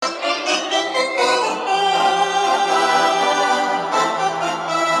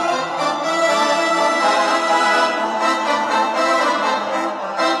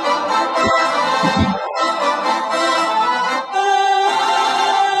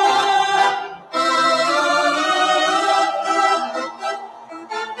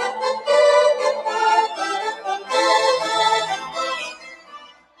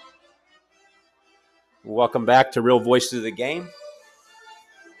Welcome back to Real Voices of the Game.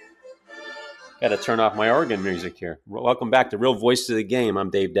 Got to turn off my organ music here. Welcome back to Real Voices of the Game. I'm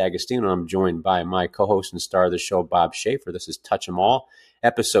Dave Dagostino. I'm joined by my co-host and star of the show, Bob Schaefer. This is Touch 'Em All,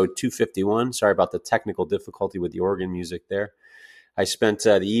 episode 251. Sorry about the technical difficulty with the organ music there. I spent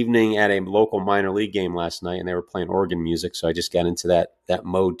the evening at a local minor league game last night, and they were playing organ music, so I just got into that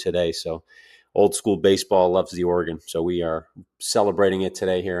mode today. So old school baseball loves the organ, so we are celebrating it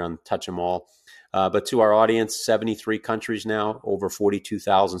today here on Touch 'Em All. But to our audience, 73 countries now, over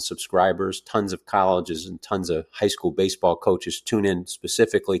 42,000 subscribers, tons of colleges and tons of high school baseball coaches tune in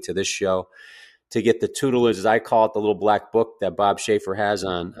specifically to this show to get the tutelage, as I call it, the little black book that Bob Schaefer has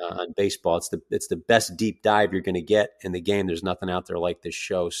on baseball. It's the best deep dive you're going to get in the game. There's nothing out there like this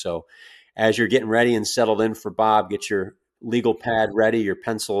show. So as you're getting ready and settled in for Bob, get your legal pad ready, your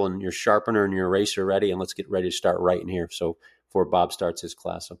pencil and your sharpener and your eraser ready, and let's get ready to start writing here. So before Bob starts his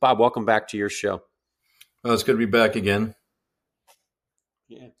class. So Bob, welcome back to your show. Well, it's good to be back again.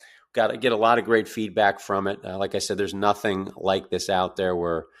 Yeah, got to get a lot of great feedback from it. Like I said, there's nothing like this out there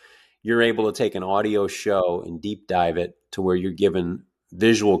where you're able to take an audio show and deep dive it to where you're given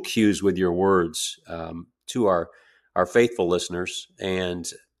visual cues with your words to our faithful listeners. And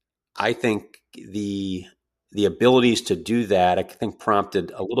I think the abilities to do that, I think,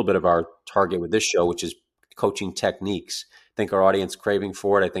 prompted a little bit of our target with this show, which is coaching techniques. I think our audience craving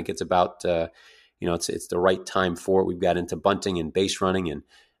for it. I think it's about, it's the right time for it. We've got into bunting and base running, and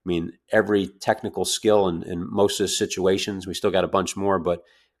I mean, every technical skill in most of the situations. We still got a bunch more, but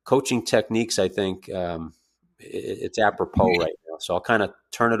coaching techniques, I think it's apropos right now. So I'll kind of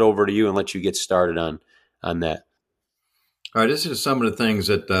turn it over to you and let you get started on that. All right, this is some of the things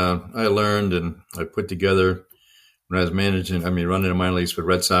that I learned and I put together when I was running the minor leagues for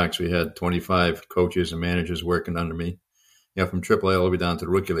Red Sox. We had 25 coaches and managers working under me, from AAA all the way down to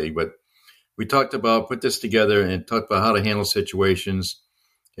the rookie league. But we put this together and talked about how to handle situations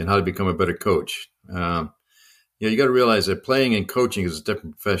and how to become a better coach. You got to realize that playing and coaching is a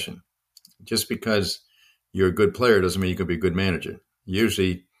different profession. Just because you're a good player doesn't mean you can be a good manager.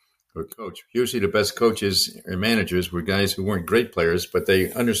 Or coach. Usually the best coaches and managers were guys who weren't great players, but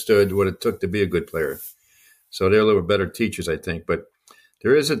they understood what it took to be a good player. So they're a little better teachers, I think. But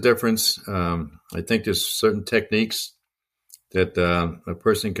there is a difference. I think there's certain techniques that a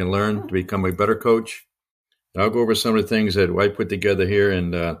person can learn to become a better coach. I'll go over some of the things that I put together here.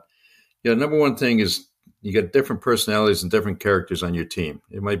 And, number one thing is you got different personalities and different characters on your team.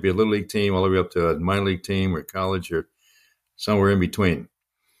 It might be a little league team all the way up to a minor league team or college or somewhere in between.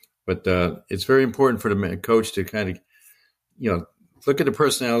 But it's very important for the coach to kind of, look at the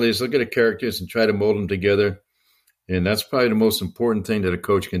personalities, look at the characters, and try to mold them together. And that's probably the most important thing that a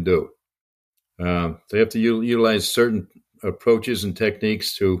coach can do. They have to utilize certain approaches and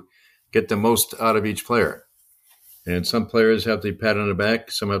techniques to get the most out of each player. And some players have to be patted on the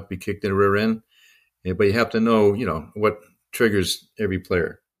back, some have to be kicked in the rear end. But you have to know, what triggers every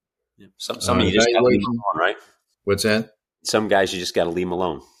player. Yeah. Some you just got to leave them alone, right? What's that? Some guys you just got to leave them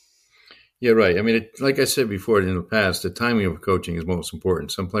alone. Yeah, right. I mean, like I said before in the past, the timing of coaching is most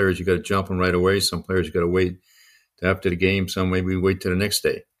important. Some players you got to jump them right away. Some players you got to wait after the game. Some maybe wait till the next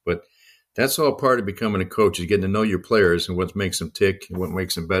day. But that's all part of becoming a coach, is getting to know your players and what makes them tick and what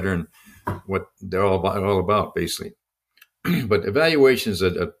makes them better and what they're all about basically. But evaluation is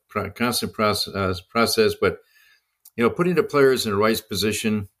a constant process. But putting the players in the right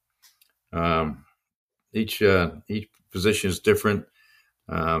position, each position is different.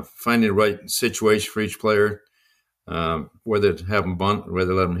 Finding the right situation for each player, whether to have them bunt,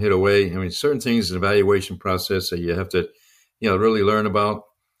 whether to let them hit away. I mean, certain things in the evaluation process that you have to, really learn about.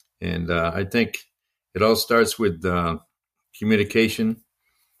 And I think it all starts with communication.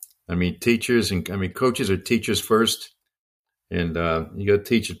 I mean, coaches are teachers first. And you got to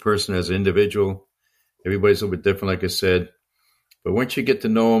teach a person as an individual. Everybody's a little bit different, like I said. But once you get to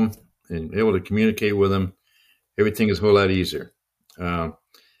know them and able to communicate with them, everything is a whole lot easier.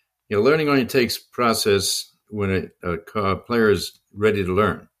 Learning only takes process when a player is ready to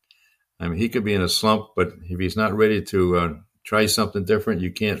learn. I mean, he could be in a slump, but if he's not ready to try something different,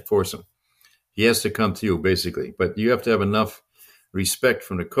 you can't force him. He has to come to you, basically. But you have to have enough respect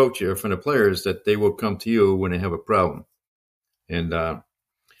from the coach or from the players that they will come to you when they have a problem. And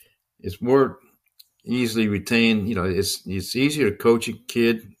it's more easily retained. It's easier to coach a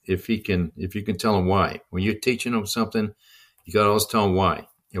kid if you can tell him why. When you're teaching him something, you got to always tell him why.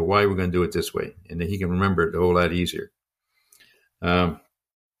 Why we're going to do it this way, and then he can remember it a whole lot easier. The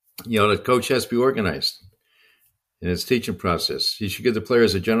coach has to be organized in his teaching process. He should give the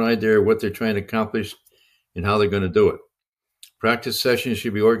players a general idea of what they're trying to accomplish and how they're going to do it. Practice sessions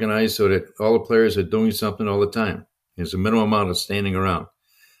should be organized so that all the players are doing something all the time. There's a minimum amount of standing around.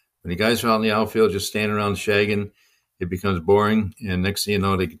 When the guys are out in the outfield just standing around shagging, it becomes boring. And next thing you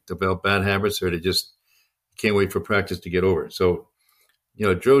know, they develop bad habits, or they just can't wait for practice to get over. So,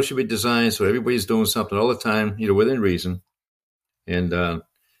 drills should be designed so everybody's doing something all the time, within reason. And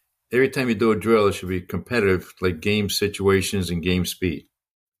every time you do a drill, it should be competitive, like game situations and game speed.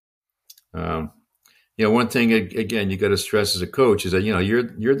 One thing, again, you got to stress as a coach is that,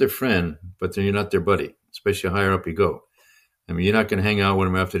 you're their friend, but then you're not their buddy, especially higher up you go. I mean, you're not going to hang out with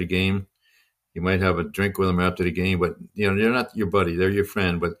them after the game. You might have a drink with them after the game, but, they're not your buddy. They're your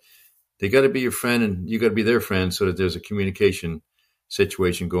friend, but they got to be your friend and you got to be their friend so that there's a communication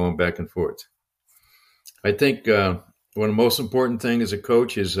situation going back and forth. I think one of the most important things as a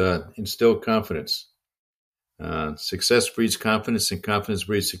coach is instill confidence. Success breeds confidence, and confidence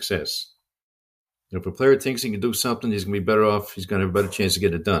breeds success. If a player thinks he can do something, he's going to be better off. He's going to have a better chance to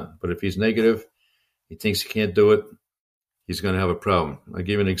get it done. But if he's negative, he thinks he can't do it, he's going to have a problem. I'll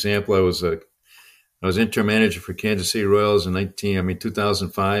give you an example. I was interim manager for Kansas City Royals in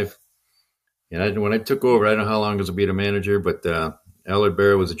 2005. And when I took over, I don't know how long I was to be the manager, but Allard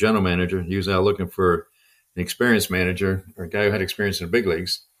Bear was the general manager. He was out looking for an experienced manager, or a guy who had experience in the big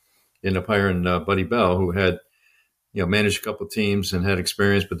leagues. Ended up hiring Buddy Bell, who had managed a couple of teams and had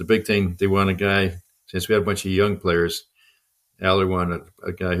experience. But the big thing, they wanted a guy, since we had a bunch of young players, Allard wanted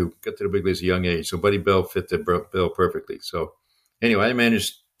a guy who got to the big leagues at a young age. So Buddy Bell fit the bill perfectly. So anyway, I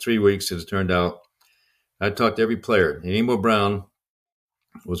managed 3 weeks, as it turned out. I talked to every player. And Emo Brown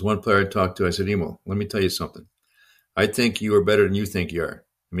was one player I talked to. I said, Emo, let me tell you something. I think you are better than you think you are.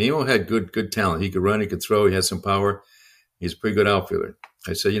 I mean, Emo had good talent. He could run, he could throw, he had some power. He's a pretty good outfielder.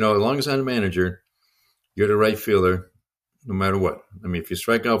 I said, as long as I'm the manager, you're the right fielder no matter what. I mean, if you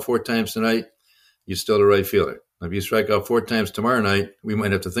strike out 4 times tonight, you're still the right fielder. If you strike out 4 times tomorrow night, we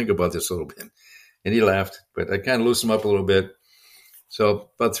might have to think about this a little bit. And he laughed, but I kind of loosened him up a little bit.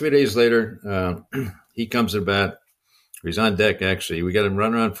 So about 3 days later, he comes to bat. He's on deck, actually. We got him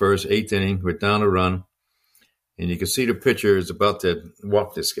running on first, 8th inning. We're down a run. And you can see the pitcher is about to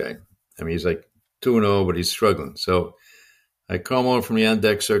walk this guy. I mean, he's like 2-0, but he's struggling. So I call him over from the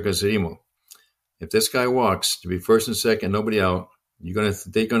on-deck circle. I said, Emo, if this guy walks to be first and second, nobody out, they're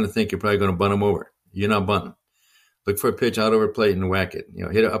going to think you're probably going to bunt him over. You're not bunting. Look for a pitch out over plate and whack it.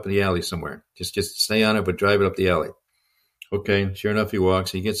 Hit it up in the alley somewhere. Just stay on it, but drive it up the alley. Okay, sure enough, he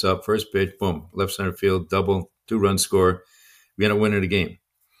walks. He gets up, first pitch, boom, left center field, double, 2-run score. We end up winning the game.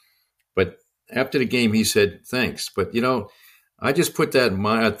 But after the game, he said, thanks. But, I just put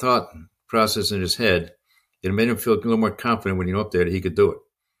that thought process in his head. It made him feel a little more confident when he went up there that he could do it.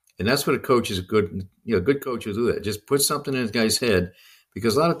 And that's what a coach is good coach will do that. Just put something in his guy's head,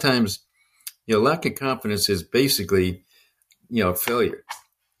 because a lot of times, lack of confidence is basically, failure.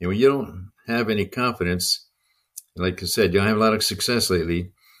 When you don't have any confidence, like I said, you don't have a lot of success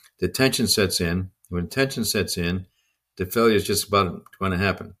lately, the tension sets in. When tension sets in, the failure is just about going to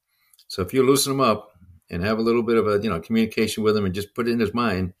happen. So if you loosen him up and have a little bit of a, communication with him and just put it in his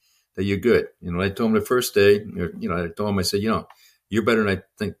mind that you're good. I told him the first day, I told him, I said, you're better than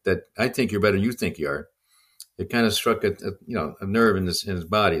I think you're better than you think you are. It kind of struck a nerve in his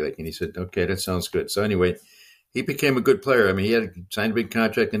body. And he said, okay, that sounds good. So anyway, he became a good player. I mean, he had signed a big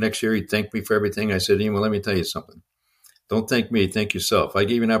contract the next year. He thanked me for everything. I said, well, let me tell you something. Don't thank me, thank yourself. I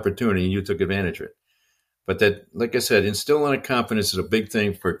gave you an opportunity and you took advantage of it. But that, like I said, instilling a confidence is a big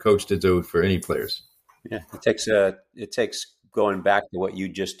thing for a coach to do for any players. Yeah, it takes going back to what you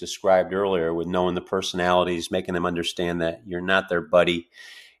just described earlier with knowing the personalities, making them understand that you're not their buddy,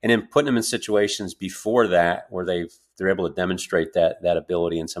 and then putting them in situations before that where they're able to demonstrate that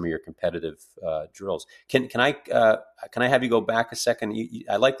ability in some of your competitive drills. Can I have you go back a second?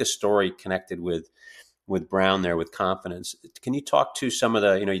 I like the story connected with Brown there with confidence. Can you talk to some of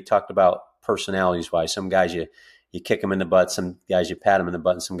the, you talked about personalities wise, some guys you kick them in the butt, some guys you pat them in the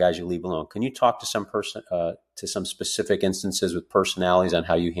butt, and some guys you leave alone. Can you talk to some specific instances with personalities on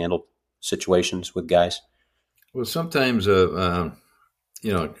how you handle situations with guys? Well, sometimes a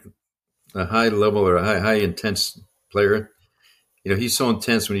high level or a high intense player, he's so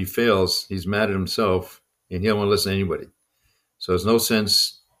intense when he fails, he's mad at himself and he don't want to listen to anybody. So there's no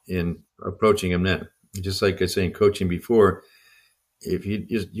sense in approaching him then. Just like I say in coaching before, if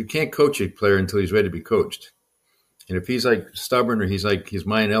you can't coach a player until he's ready to be coached. And if he's like stubborn or he's like his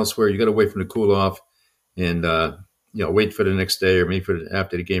mind elsewhere, you got to wait for him to cool off and wait for the next day or maybe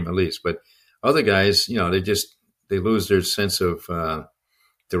after the game at least. But other guys, they lose their sense of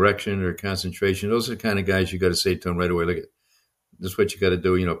direction or concentration. Those are the kind of guys you got to say to them right away. Look, this is what you got to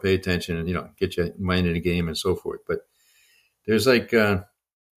do. Pay attention and get your mind in the game and so forth. But there's like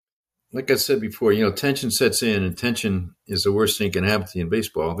I said before, tension sets in, and tension is the worst thing that can happen to you in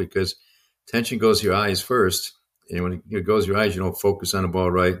baseball because tension goes to your eyes first. And when it goes to your eyes, you don't focus on the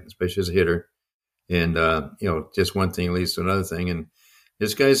ball right, especially as a hitter. And, just one thing leads to another thing. And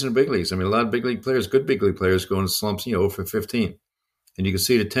there's guys in the big leagues. I mean, a lot of big league players, good big league players go into slumps, for 15. And you can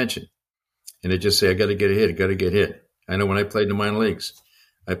see the tension. And they just say, I got to get a hit. I got to get hit. I know when I played in the minor leagues,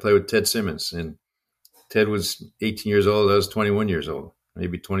 I played with Ted Simmons. And Ted was 18 years old. I was 21 years old,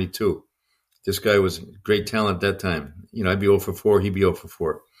 maybe 22. This guy was great talent at that time. I'd be 0 for 4. He'd be 0 for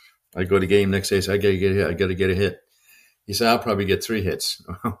 4. I'd go to the game next day, say, I got to get a hit. I got to get a hit. He said, I'll probably get 3 hits.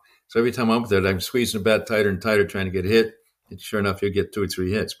 So every time I'm up there, I'm squeezing the bat tighter and tighter, trying to get a hit. And sure enough, he'll get 2 or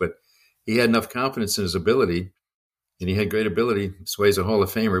 3 hits. But he had enough confidence in his ability, and he had great ability. That's why he's a Hall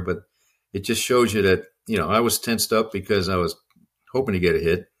of Famer. But it just shows you that, I was tensed up because I was hoping to get a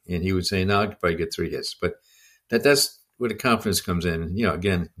hit. And he would say, no, I could probably get 3 hits. But that's where the confidence comes in.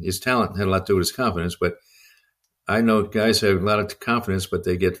 Again, his talent had a lot to do with his confidence. But I know guys have a lot of confidence, but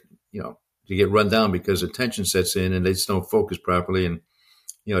they get, they get run down because the tension sets in and they just don't focus properly. And,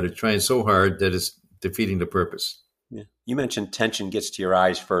 they're trying so hard that it's defeating the purpose. Yeah. You mentioned tension gets to your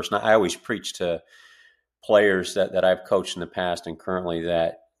eyes first. And I always preach to players that I've coached in the past and currently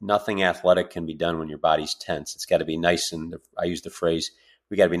that nothing athletic can be done when your body's tense. It's got to be nice. And I use the phrase,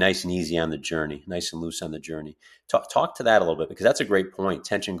 we got to be nice and easy on the journey, nice and loose on the journey. Talk to that a little bit, because that's a great point.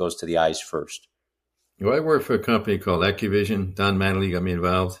 Tension goes to the eyes first. Well, I worked for a company called AccuVision. Don Mattingly got me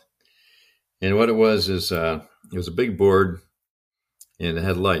involved. And what it was is it was a big board, and it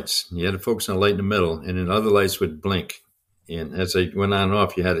had lights. You had to focus on a light in the middle, and then other lights would blink. And as they went on and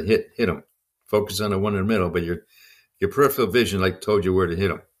off, you had to hit them. Focus on the one in the middle, but your peripheral vision told you where to hit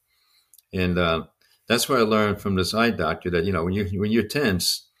them. And that's what I learned from this eye doctor that, when you're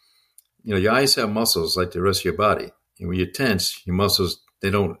tense, your eyes have muscles like the rest of your body. And when you're tense, your muscles,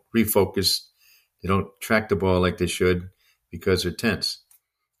 they don't refocus. They don't track the ball like they should because they're tense.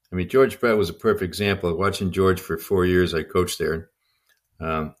 I mean, George Brett was a perfect example. Watching George for 4 years, I coached there.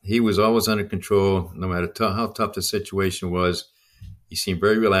 He was always under control, no matter how tough the situation was. He seemed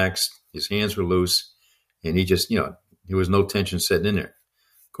very relaxed. His hands were loose. And he just, there was no tension setting in there.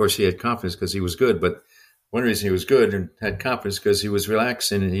 Of course, he had confidence because he was good. But one reason he was good and had confidence because he was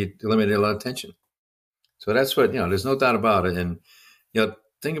relaxed and he eliminated a lot of tension. So that's what, there's no doubt about it. And,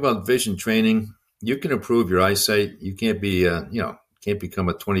 think about vision training. You can improve your eyesight. You can't be, can't become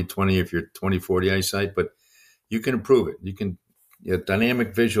a 20/20 if you're 20/40 eyesight, but you can improve it. You can,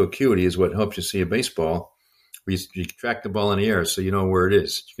 dynamic visual acuity is what helps you see a baseball. You track the ball in the air so you know where it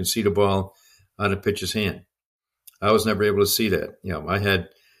is. You can see the ball out of pitcher's hand. I was never able to see that. I had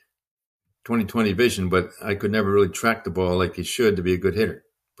 20/20 vision, but I could never really track the ball like you should to be a good hitter.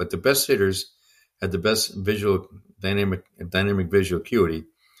 But the best hitters had the best dynamic visual acuity.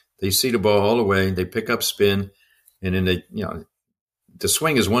 They see the ball all the way, they pick up spin, and then they, the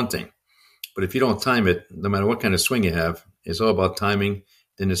swing is one thing. But if you don't time it, no matter what kind of swing you have, it's all about timing.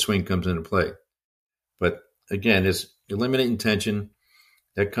 Then the swing comes into play. But again, it's eliminating tension.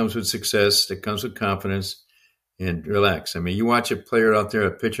 That comes with success. That comes with confidence. And relax. I mean, you watch a player out there,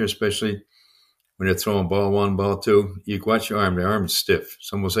 a pitcher especially, when they're throwing ball 1, ball 2, you watch your arm. Their arm is stiff.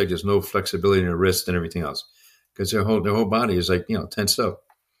 It's almost like there's no flexibility in their wrist and everything else because their whole body is like, tensed up.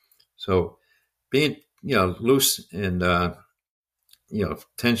 So being, loose and,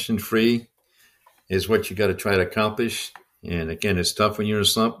 tension-free is what you got to try to accomplish. And again, it's tough when you're in a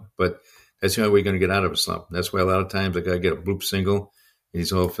slump, but that's the only way you're going to get out of a slump. That's why a lot of times a guy get a bloop single and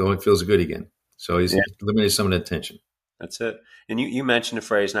feels good again. So he's eliminated some of that tension. That's it. And you mentioned a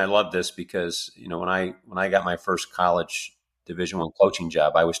phrase, and I love this because, when I got my first college Division I coaching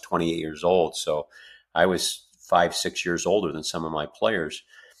job, I was 28 years old. So I was 5-6 years older than some of my players.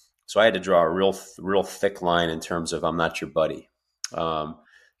 So I had to draw a real thick line in terms of I'm not your buddy.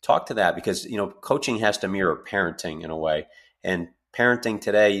 Talk to that because, coaching has to mirror parenting in a way. And parenting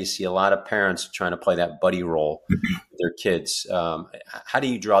today, you see a lot of parents trying to play that buddy role with their kids. How do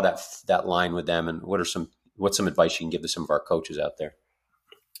you draw that line with them? And what's some advice you can give to some of our coaches out there?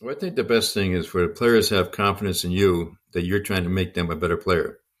 Well, I think the best thing is for the players to have confidence in you that you're trying to make them a better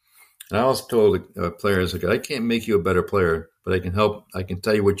player. And I always told players, I can't make you a better player, but I can help. I can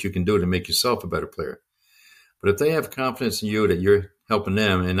tell you what you can do to make yourself a better player. But if they have confidence in you that you're helping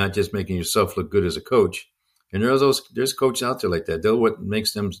them and not just making yourself look good as a coach, and there's coaches out there like that. They're what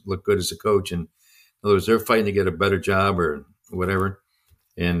makes them look good as a coach. And in other words, they're fighting to get a better job or whatever.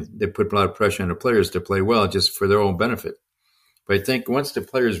 And they put a lot of pressure on the players to play well just for their own benefit. But I think once the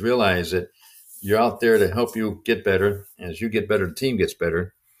players realize that you're out there to help you get better, and as you get better, the team gets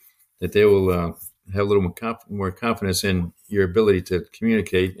better, that they will have a little more confidence in your ability to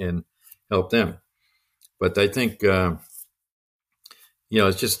communicate and help them. But I think, it's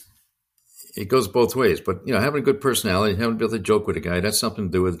just, it goes both ways. But, having a good personality, having to be able to joke with a guy, that's something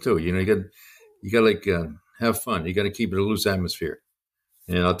to do with it too. You got to have fun. You got to keep it a loose atmosphere.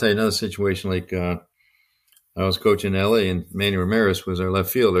 And I'll tell you another situation, I was coaching in LA and Manny Ramirez was our left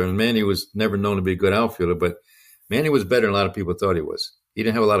fielder. And Manny was never known to be a good outfielder, but Manny was better than a lot of people thought he was. He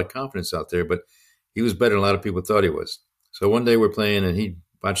didn't have a lot of confidence out there, but he was better than a lot of people thought he was. So one day we're playing and he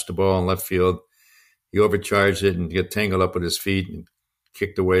botched the ball in left field. He overcharged it and got tangled up with his feet and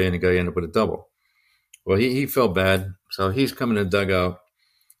kicked away, and the guy ended up with a double. Well, he felt bad. So he's coming in the dugout.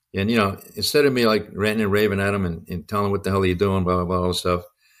 And, instead of me ranting and raving at him and telling him what the hell are you doing, blah, blah, blah, all this stuff,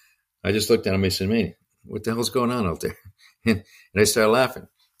 I just looked at him and I said, Manny, what the hell's going on out there? And I started laughing.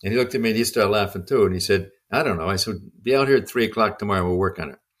 And he looked at me and he started laughing too. And he said, I don't know. I said, be out here at 3 o'clock tomorrow. We'll work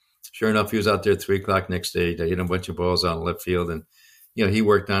on it. Sure enough, he was out there at 3 o'clock next day. They hit a bunch of balls out in left field. And, he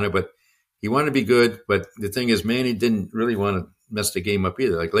worked on it. But he wanted to be good. But the thing is, Manny didn't really want to mess the game up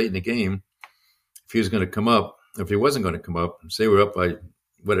either. Late in the game, if he was going to come up, if he wasn't going to come up, say we're up by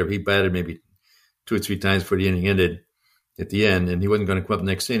whatever, he batted maybe 2 or 3 times before the inning ended at the end, and he wasn't going to come up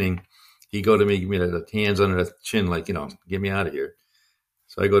next inning. He'd go to me, give me the hands under the chin, get me out of here.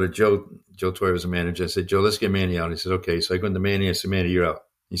 So I go to Joe. Joe Torre was the manager. I said, Joe, let's get Manny out. He said, okay. So I go to Manny. I said, Manny, you're out.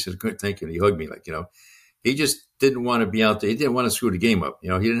 He said, good, thank you. And he hugged me he just didn't want to be out there. He didn't want to screw the game up. He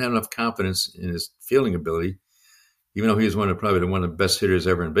didn't have enough confidence in his fielding ability, even though he was one of the best hitters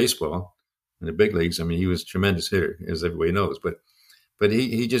ever in baseball in the big leagues. I mean, he was a tremendous hitter, as everybody knows. But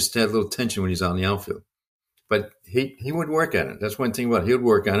he just had a little tension when he's out in the outfield. But he would work at it. That's one thing about it. He would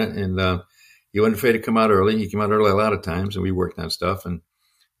work on it, and he wasn't afraid to come out early. He came out early a lot of times, and we worked on stuff. And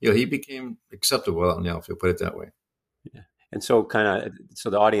he became acceptable out in the outfield. Put it that way. Yeah. And so, so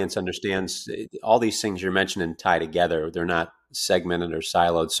the audience understands all these things you're mentioning tie together. They're not segmented or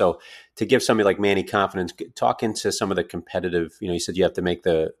siloed. So, to give somebody like Manny confidence, talk into some of the competitive. You said you have to make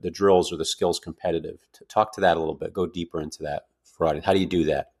the drills or the skills competitive. Talk to that a little bit. Go deeper into that. How do you do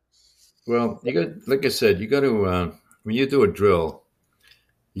that? Well, like I said, you got to when you do a drill,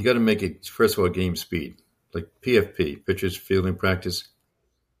 you got to make it first of all game speed, like PFP, pitchers fielding practice.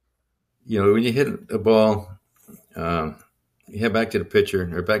 When you hit a ball, you head back to the pitcher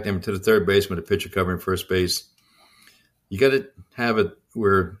or back to the third baseman, the pitcher covering first base. You got to have it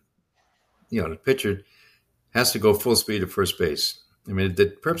where the pitcher has to go full speed to first base. I mean, the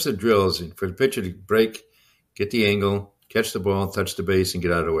purpose of drill is for the pitcher to break, get the angle, catch the ball, touch the base, and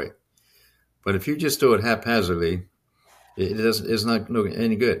get out of the way. But if you just do it haphazardly, it's not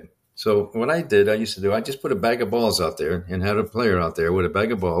any good. So what I used to do, I just put a bag of balls out there and had a player out there with a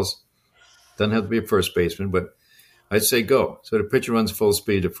bag of balls. Doesn't have to be a first baseman, but I'd say go. So the pitcher runs full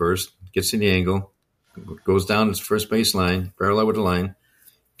speed at first, gets in the angle, goes down to the first base line, parallel with the line,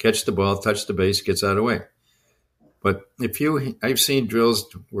 catch the ball, touch the base, gets out of the way. But I've seen drills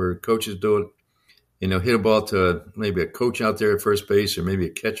where coaches do it, hit a ball to maybe a coach out there at first base or maybe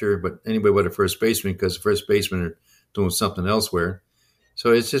a catcher, but anybody but a first baseman because the first baseman are doing something elsewhere.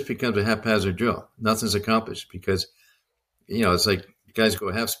 So it just becomes a haphazard drill. Nothing's accomplished because, it's like guys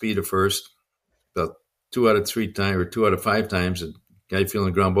go half speed at first, about 2 out of 3 times or 2 out of 5 times, a guy feeling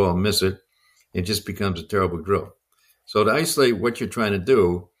the ground ball and miss it. It just becomes a terrible drill. So to isolate what you're trying to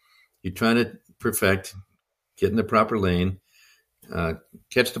do, you're trying to perfect, get in the proper lane,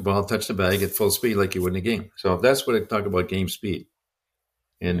 catch the ball, touch the bag at full speed like you would in a game. So that's what I talk about, game speed.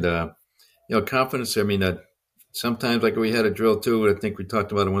 And, confidence, I mean, that sometimes like we had a drill too, I think we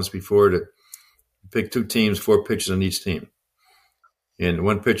talked about it once before, to pick 2 teams, 4 pitchers on each team. And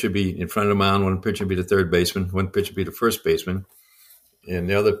one pitcher would be in front of the mound, one pitcher would be the third baseman, one pitcher would be the first baseman, and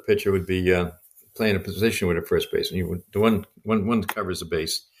the other pitcher would be playing a position with the first baseman. The one covers the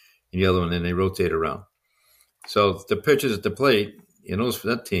base, and the other one, and they rotate around. So the pitchers at the plate, for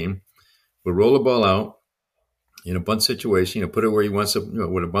that team, would roll the ball out in a bunt situation, put it where he wants to,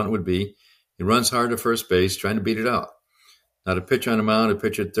 what a bunt would be. He runs hard to first base, trying to beat it out. Now the pitcher on the mound, the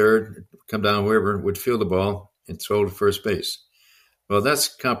pitcher at third, come down wherever, would field the ball and throw to first base. Well,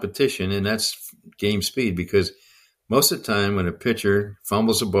 that's competition, and that's game speed, because most of the time when a pitcher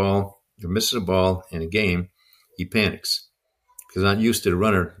fumbles a ball or misses a ball in a game, he panics because not used to the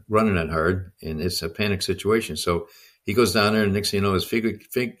runner running that hard, and it's a panic situation. So he goes down there, and next thing you know, his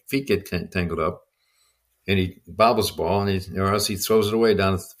feet get tangled up, and he bobbles the ball, or else he throws it away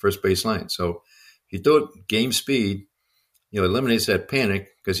down the first base line. So if you do it game speed, eliminates that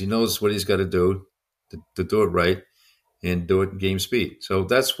panic because he knows what he's got to do to do it right and do it in game speed. So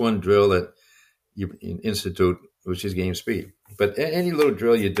that's one drill that you institute, which is game speed. But any little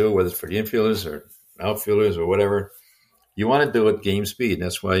drill you do, whether it's for the infielders or outfielders or whatever, you want to do it game speed. And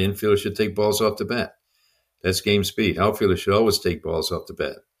that's why infielders should take balls off the bat. That's game speed. Outfielders should always take balls off the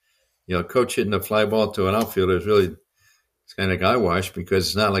bat. Coach hitting a fly ball to an outfielder is really, it's kind of like eyewash because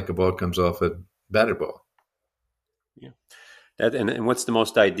it's not like a ball comes off a batted ball. Yeah. And what's the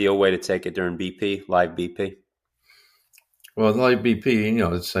most ideal way to take it during BP, live BP? Well, live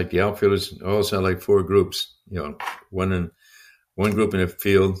BP, it's like the outfielders always have like 4 groups. One group in the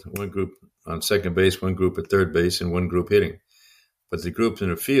field, one group on second base, one group at third base, and one group hitting. But the groups in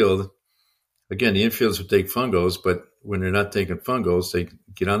the field, again, the infielders will take fungos, but when they're not taking fungos, they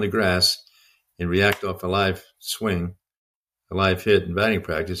get on the grass and react off a live swing, a live hit in batting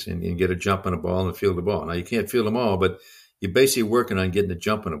practice, and get a jump on the ball and field the ball. Now, you can't field them all, but you're basically working on getting a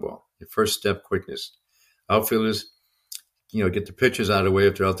jump on the ball. Your first step, quickness. Outfielders, get the pitchers out of the way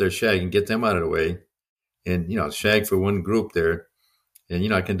if they're out there shagging, get them out of the way, and, shag for one group there.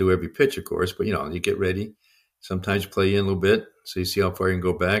 And, I can do every pitch, of course, but, you get ready. Sometimes you play in a little bit, so you see how far you can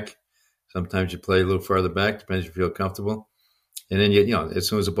go back. Sometimes you play a little farther back, depends if you feel comfortable. And then, as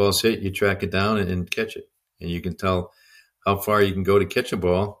soon as the ball's hit, you track it down and catch it. And you can tell how far you can go to catch a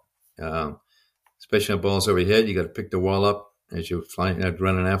ball, especially on balls overhead. You got to pick the wall up as you're flying,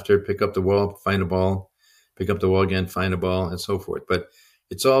 running after it, pick up the wall, find the ball, pick up the wall again, find the ball, and so forth. But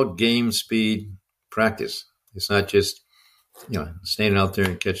it's all game speed practice. It's not just, standing out there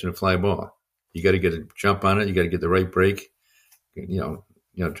and catching a fly ball. You got to get a jump on it. You got to get the right break,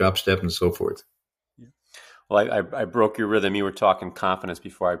 drop step and so forth. Yeah. Well, I broke your rhythm. You were talking confidence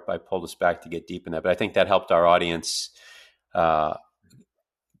before I pulled us back to get deep in that, but I think that helped our audience kind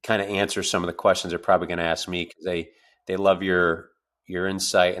of answer some of the questions they're probably going to ask me because they love your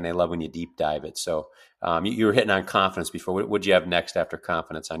insight and they love when you deep dive it. So you were hitting on confidence before. What would you have next after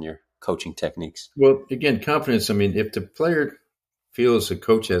confidence on your coaching techniques? Well, again, confidence. I mean, if the player feels the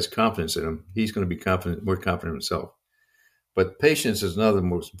coach has confidence in him, he's going to be more confident himself. But patience is another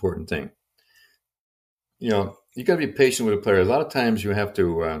most important thing. You got to be patient with a player. A lot of times you have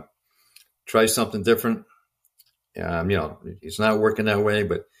to try something different. It's not working that way,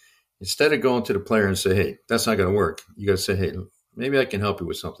 but instead of going to the player and say, hey, that's not going to work, you got to say, hey, maybe I can help you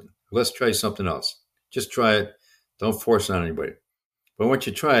with something. Let's try something else. Just try it. Don't force it on anybody. But once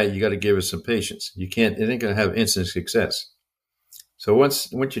you try it, you got to give it some patience. It ain't going to have instant success. So once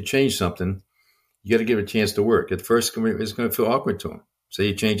you change something, you got to give it a chance to work. At first, it's going to feel awkward to him. So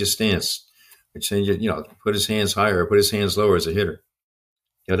you change his stance, or change it, put his hands higher, or put his hands lower as a hitter.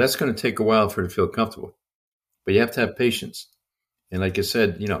 That's going to take a while for him to feel comfortable. But you have to have patience. And like I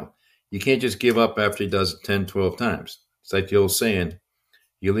said, you can't just give up after he does it 10, 12 times. It's like the old saying,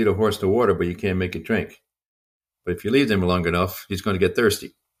 you lead a horse to water, but you can't make it drink. But if you leave him long enough, he's going to get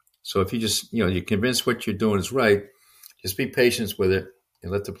thirsty. So if you just, you're convinced what you're doing is right, just be patient with it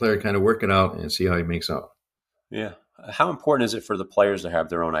and let the player kind of work it out and see how he makes out. Yeah. How important is it for the players to have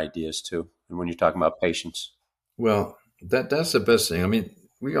their own ideas too? And when you're talking about patience? Well, that's the best thing. I mean,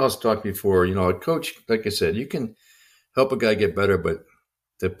 we also talked before, a coach, like I said, you can help a guy get better, but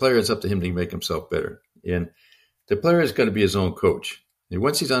the player, it's up to him to make himself better. And the player has got to be his own coach. And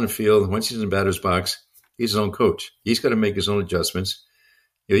once he's on the field, once he's in the batter's box, he's his own coach. He's got to make his own adjustments.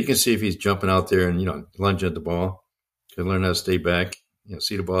 You can see if he's jumping out there and, lunging at the ball. Can learn how to stay back,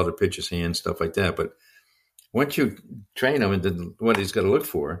 see the ball to pitcher's hand, stuff like that. But once you train him and what he's got to look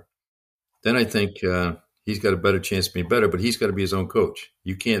for, then I think he's got a better chance of being better, but he's got to be his own coach.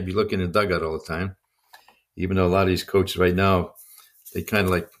 You can't be looking in the dugout all the time. Even though a lot of these coaches right now, they kind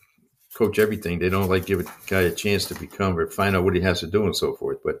of like coach everything. They don't like give a guy a chance to become or find out what he has to do and so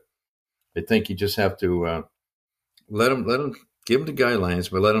forth. But I think you just have to let him give him the guidelines,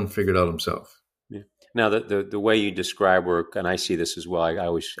 but let him figure it out himself. Yeah. Now, the way you describe work, and I see this as well,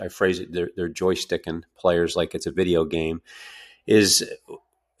 I phrase it, they're joysticking players like it's a video game,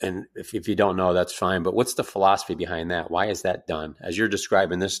 and if you don't know, that's fine, but what's the philosophy behind that? Why is that done? As you're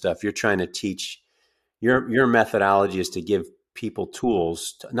describing this stuff, you're trying to teach, your methodology is to give people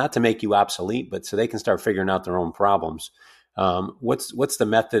tools, not to make you obsolete, but so they can start figuring out their own problems. What's the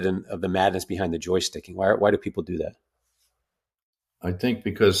method of the madness behind the joysticking? Why do people do that? I think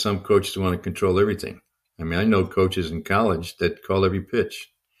because some coaches want to control everything. I mean, I know coaches in college that call every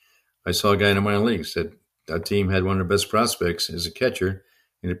pitch. I saw a guy in the minor leagues that team had one of their best prospects as a catcher,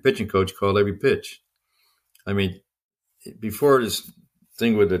 and the pitching coach called every pitch. I mean, before this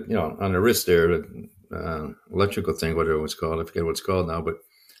thing with the, on the wrist there, the electrical thing, whatever it was called, I forget what it's called now, but,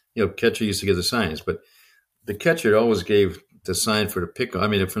 catcher used to give the signs, but the catcher always gave the sign for the pickoff. I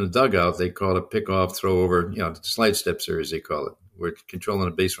mean, from the dugout, they call it pickoff, throw over, the slide step series, they call it. We're controlling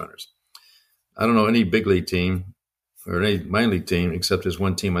the base runners. I don't know any big league team or any minor league team, except there's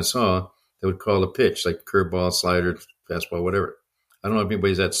one team I saw that would call a pitch, like curveball, slider, fastball, whatever. I don't know if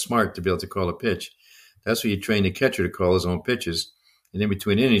anybody's that smart to be able to call a pitch. That's where you train the catcher to call his own pitches. And in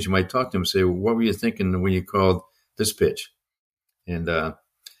between innings, you might talk to him and say, well, what were you thinking when you called this pitch? And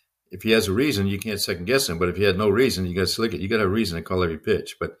if he has a reason, you can't second guess him. But if he had no reason, you got to slick it. You got to have a reason to call every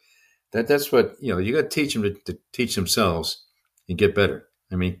pitch. But that's what, you got to teach them to teach themselves and get better.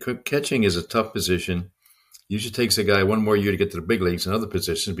 I mean, catching is a tough position. Usually takes a guy one more year to get to the big leagues in other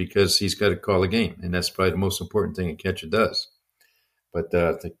positions because he's got to call a game. And that's probably the most important thing a catcher does. But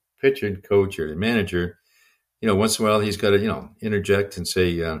the pitcher and coach or the manager, once in a while he's got to, interject and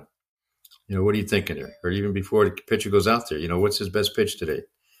say, what are you thinking there? Or even before the pitcher goes out there, what's his best pitch today?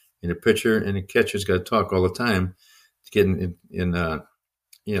 And the pitcher and the catcher's got to talk all the time to get in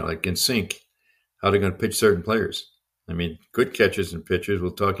sync how they're going to pitch certain players. I mean, good catchers and pitchers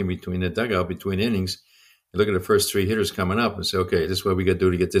will talk in between the dugout, between innings, and look at the first three hitters coming up and say, okay, this is what we got to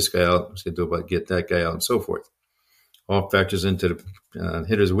do to get this guy out. What's going to do about get that guy out and so forth. All factors into the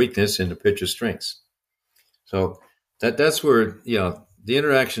hitter's weakness and the pitcher's strengths. So that's where, the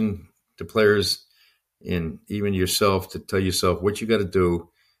interaction to players and even yourself to tell yourself what you got to do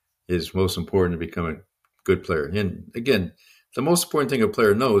is most important to become a good player. And again, the most important thing a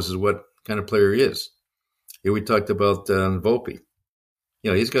player knows is what kind of player he is. Here we talked about Volpe.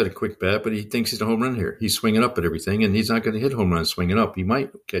 He's got a quick bat, but he thinks he's a home run hitter. He's swinging up at everything, and he's not going to hit home runs swinging up. He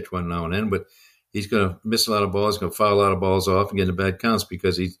might catch one now and then, but he's going to miss a lot of balls, going to foul a lot of balls off and get into bad counts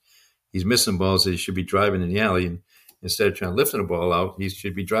because he's missing balls that he should be driving in the alley. And instead of trying to lift the ball out, he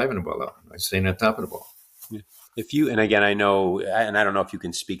should be driving the ball out, staying on top of the ball. And again, I know, and I don't know if you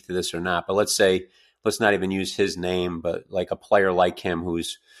can speak to this or not, but let's not even use his name, but like a player like him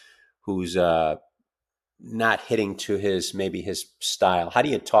who's not hitting to his style. How do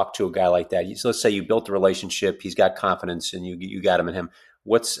you talk to a guy like that? So let's say you built a relationship, he's got confidence, and you got him in him.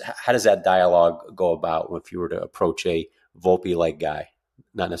 How does that dialogue go about if you were to approach a Volpe-like guy?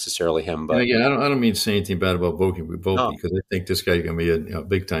 Not necessarily him, but and again, I don't mean to say anything bad about Volpe because I think this guy's going to be a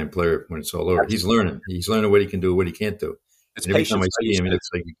big time player when it's all over. He's learning what he can do, what he can't do. It's and every patience, time I see him, it's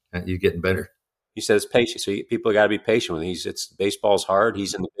like he's getting better. He says patience. So people got to be patient with him. Baseball's hard.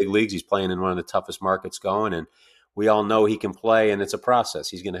 He's in the big leagues. He's playing in one of the toughest markets going, and we all know he can play. And it's a process.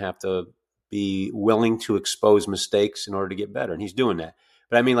 He's going to have to be willing to expose mistakes in order to get better, and he's doing that.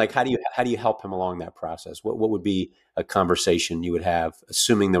 But I mean, like, how do you help him along that process? What would be a conversation you would have,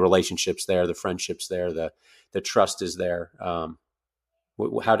 assuming the relationship's there, the friendship's there, the trust is there? How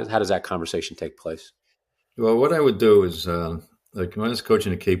does that conversation take place? Well, what I would do is, like when I was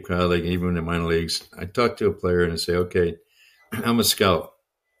coaching at Cape Cod, like even in the minor leagues, I talk to a player and I say, okay, I'm a scout.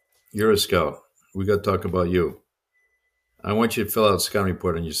 You're a scout. We got to talk about you. I want you to fill out a scouting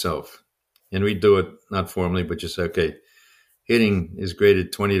report on yourself. And we do it not formally, but just say, okay, hitting is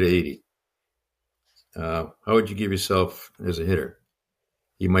graded 20 to 80. How would you give yourself as a hitter?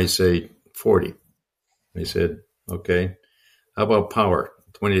 You might say 40. They said, okay. How about power?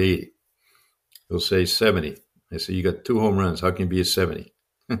 20 to 80. They'll say 70. They say, you got 2 home runs. How can you be a 70?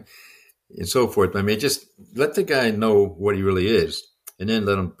 And so forth. I mean, just let the guy know what he really is and then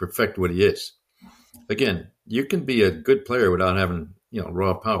let him perfect what he is. Again, you can be a good player without having,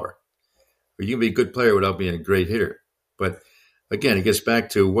 raw power. Or you can be a good player without being a great hitter. But again, it gets back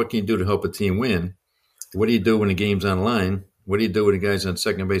to what can you do to help a team win? What do you do when the game's on the line? What do you do when the guy's on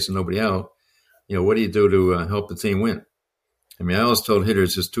second base and nobody out? What do you do to help the team win? I mean, I always told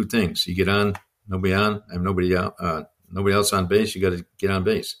hitters there's 2 things. You get on, nobody on, and nobody out. Nobody else on base, you got to get on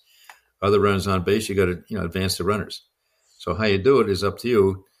base. Other runners on base, you got to advance the runners. So how you do it is up to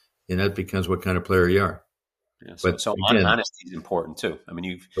you, and that becomes what kind of player you are. Yeah, so again, honesty is important too. I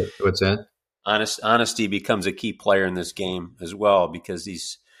mean, what's that? Honesty becomes a key player in this game as well,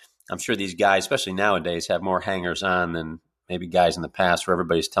 because I'm sure these guys, especially nowadays, have more hangers on than maybe guys in the past, where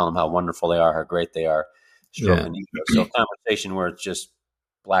everybody's telling them how wonderful they are, how great they are. So a conversation where it's just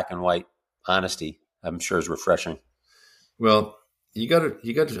black and white honesty, I'm sure, is refreshing. Well, you got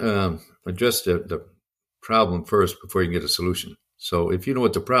to address the problem first before you can get a solution. So if you know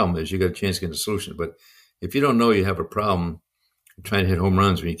what the problem is, you got a chance to get a solution. But if you don't know you have a problem trying to hit home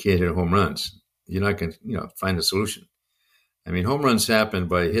runs when you can't hit home runs, you're not going to find a solution. I mean, home runs happen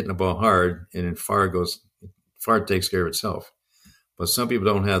by hitting the ball hard, and then far takes care of itself. But some people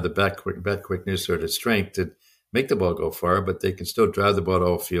don't have the bat quickness or the strength to make the ball go far, but they can still drive the ball to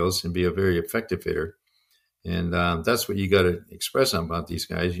all fields and be a very effective hitter. And that's what you got to express about these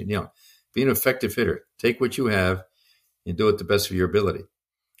guys. Be an effective hitter. Take what you have and do it the best of your ability.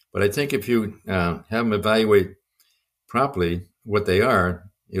 But I think if you have them evaluate properly what they are,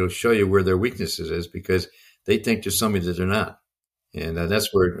 it'll show you where their weaknesses is, because they think they're somebody that they're not. And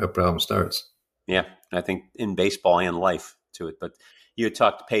that's where a problem starts. Yeah, I think in baseball and life to it. But you had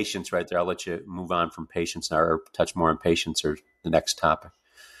talked patience right there. I'll let you move on from patience now, or touch more on patience or the next topic.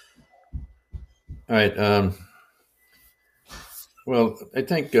 All right. Well, I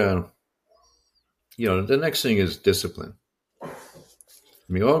think, the next thing is discipline. I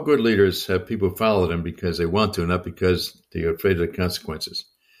mean, all good leaders have people follow them because they want to, not because they're afraid of the consequences.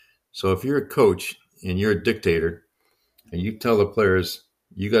 So if you're a coach and you're a dictator and you tell the players,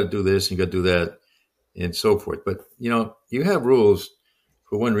 you got to do this, you got to do that, and so forth. But, you have rules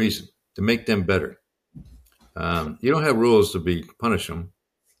for one reason, to make them better. You don't have rules to punish them,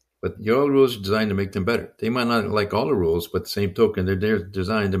 but your rules are designed to make them better. They might not like all the rules, but the same token, they're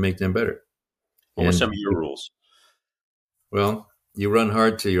designed to make them better. What were And, some of your rules? well, you run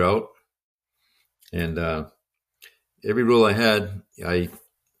hard till you're out. And every rule I had, I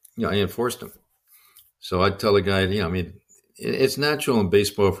enforced them. So I'd tell a guy, it's natural in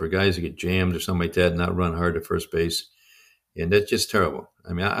baseball for guys to get jammed or something like that and not run hard at first base. And that's just terrible.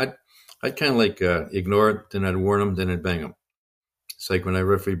 I mean, I'd kind of like ignore it, then I'd warn them, then I'd bang them. It's like when I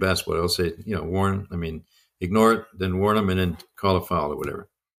referee basketball, I'll say, ignore it, then warn them, and then call a foul or whatever.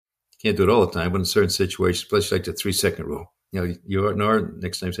 Can't do it all the time, but in certain situations, especially like the 3-second rule, you ignore it,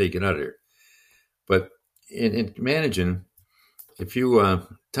 next time say, get out of here. But in managing, if you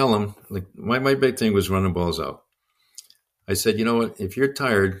tell them, like my big thing was running balls out. I said, you know what, if you're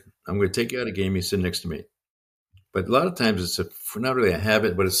tired, I'm going to take you out of the game, you sit next to me. But a lot of times it's not really a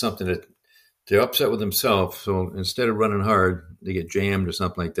habit, but it's something that they're upset with themselves. So instead of running hard, they get jammed or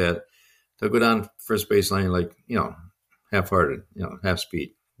something like that. They'll go down first baseline like, half-hearted, half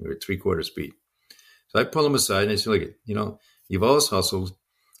speed or 3/4 speed. So I pull them aside and I say, look, you've always hustled.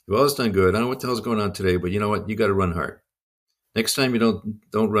 You've always done good. I don't know what the hell's going on today, but you know what? You got to run hard. Next time you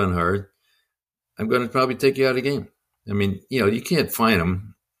don't run hard, I'm going to probably take you out of the game. I mean, you can't fine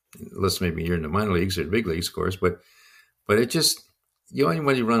them unless maybe you're in the minor leagues or the big leagues, of course. But it just, you only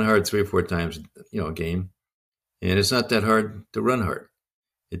want to run hard 3 or 4 times, a game. And it's not that hard to run hard.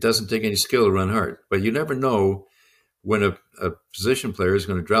 It doesn't take any skill to run hard. But you never know when a position player is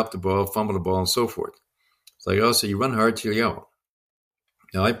going to drop the ball, fumble the ball, and so forth. It's like, so you run hard till you're out.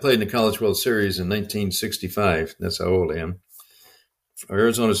 Now, I played in the College World Series in 1965. That's how old I am.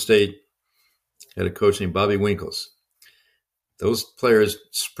 Arizona State had a coach named Bobby Winkles. Those players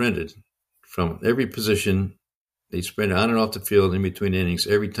sprinted from every position. They sprinted on and off the field in between innings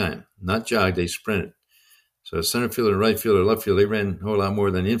every time. Not jogged, they sprinted. So center fielder, right fielder, left fielder, they ran a whole lot more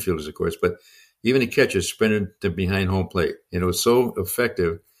than the infielders, of course. But even the catchers sprinted to behind home plate. And it was so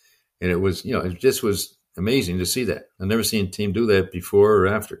effective. And it was, it just was amazing to see that. I've never seen a team do that before or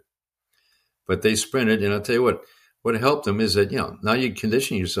after. But they sprinted, and I'll tell you what helped them is that, now you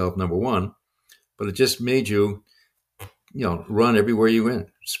condition yourself, number one, but it just made you, run everywhere you went,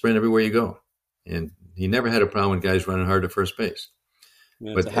 sprint everywhere you go. And he never had a problem with guys running hard to first base.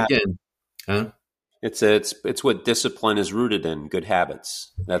 Yeah, but again, It's what discipline is rooted in, good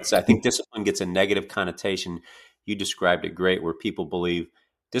habits. I think discipline gets a negative connotation. You described it great, where people believe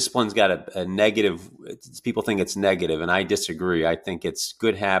discipline's got a negative, people think it's negative, and I disagree. I think it's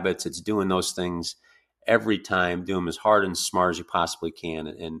good habits. It's doing those things every time, do them as hard and smart as you possibly can.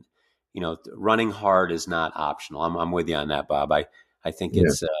 And running hard is not optional. I'm with you on that, Bob. I think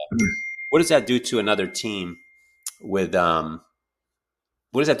it's, what does that do to another team with,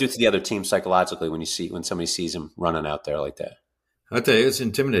 what does that do to the other team psychologically when somebody sees him running out there like that? I'll tell you, it's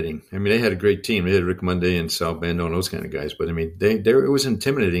intimidating. I mean, they had a great team. They had Rick Monday and Sal Bando and those kind of guys. But, I mean, it was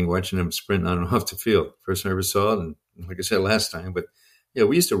intimidating watching them sprint on and off the field. First time I ever saw it, and like I said last time. But,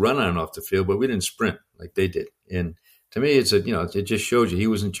 we used to run on and off the field, but we didn't sprint like they did. And to me, it just shows you he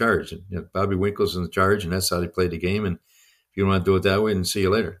was in charge. And, Bobby Winkles was in charge, and that's how they played the game. And if you don't want to do it that way, then see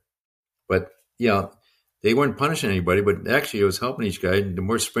you later. But, they weren't punishing anybody, but actually it was helping each guy. The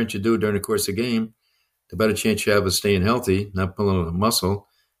more sprint you do during the course of the game, the better chance you have of staying healthy, not pulling a muscle,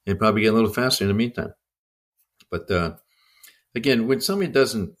 and probably get a little faster in the meantime. But again, when somebody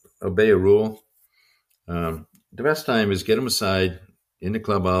doesn't obey a rule, the best time is get them aside in the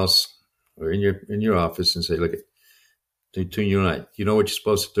clubhouse or in your office and say, look, between you and I, you know what you're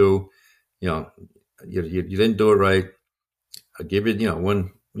supposed to do. You didn't do it right. I'll give you,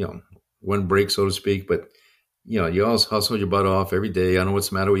 one break, so to speak. But, you always hustle your butt off every day. I don't know what's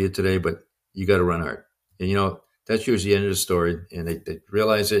the matter with you today, but you got to run hard. And, that's usually the end of the story. And they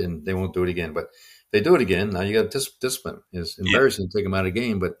realize it and they won't do it again. But if they do it again, now you got to discipline. It's embarrassing to take them out of the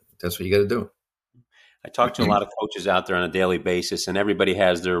game, but that's what you got to do. I talk to a lot of coaches out there on a daily basis, and everybody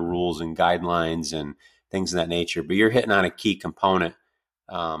has their rules and guidelines and things of that nature. But you're hitting on a key component.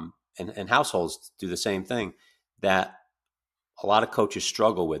 and households do the same thing, that a lot of coaches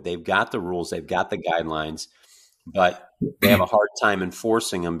struggle with. They've got the rules, they've got the guidelines, but they have a hard time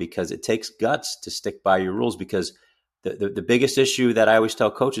enforcing them because it takes guts to stick by your rules. Because the biggest issue that I always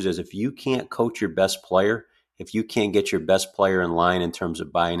tell coaches is if you can't coach your best player, if you can't get your best player in line in terms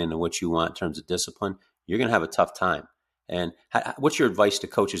of buying into what you want in terms of discipline, you're going to have a tough time. And what's your advice to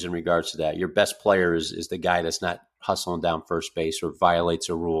coaches in regards to that? Your best player is the guy that's not hustling down first base or violates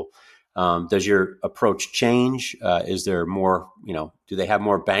a rule. Does your approach change? Is there more, do they have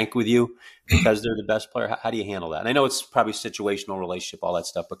more bank with you because they're the best player? How do you handle that? And I know it's probably situational relationship, all that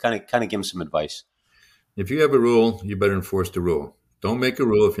stuff, but kind of give them some advice. If you have a rule, you better enforce the rule. Don't make a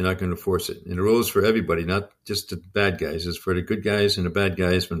rule if you're not going to enforce it. And the rule is for everybody, not just the bad guys. It's for the good guys and the bad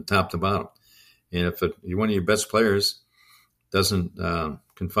guys from top to bottom. And if one of your best players doesn't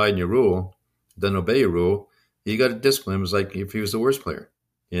confide in your rule, doesn't obey your rule, you got to discipline him. It's like if he was the worst player.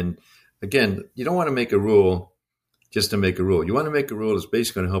 And again, you don't want to make a rule just to make a rule. You want to make a rule that's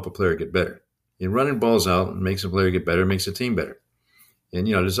basically going to help a player get better. And running balls out makes a player get better, makes a team better. And,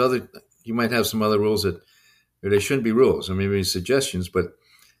 you might have some other rules that they shouldn't be rules. I mean, maybe suggestions, but,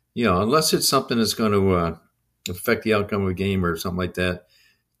 unless it's something that's going to affect the outcome of a game or something like that,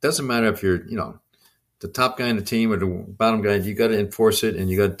 it doesn't matter if you're, the top guy in the team or the bottom guy, you got to enforce it and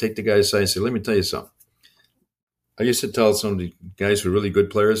you got to take the guy aside and say, let me tell you something. I used to tell some of the guys who are really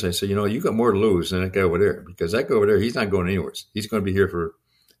good players, I said, you got more to lose than that guy over there, because that guy over there, he's not going anywhere. He's going to be here for,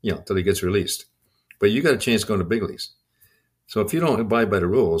 until he gets released. But you got a chance going to big leagues. So if you don't abide by the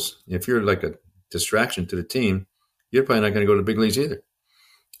rules, if you're like a distraction to the team, you're probably not going to go to big leagues either.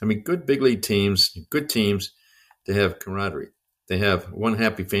 I mean, good big league teams, good teams, they have camaraderie. They have one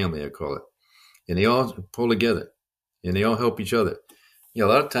happy family, I call it. And they all pull together and they all help each other. A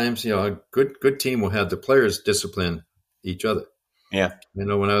lot of times, a good team will have the players discipline each other. Yeah. When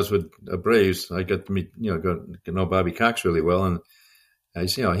I was with the Braves, I got to meet, got to know Bobby Cox really well. And I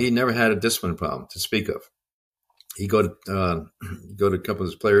see, he never had a discipline problem to speak of. He go to a couple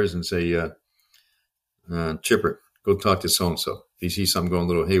of his players and say, Chipper, go talk to so-and-so. If you see something going a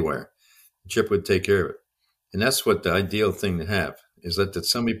little haywire, Chipper would take care of it. And that's what the ideal thing to have is that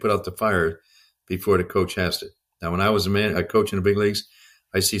somebody put out the fire before the coach has to. Now, when I was a coach in the big leagues,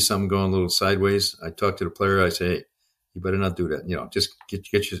 I see something going a little sideways. I talk to the player. I say, hey, you better not do that. Just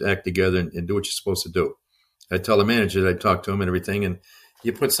get your act together and do what you're supposed to do. I tell the manager that I talk to him and everything, and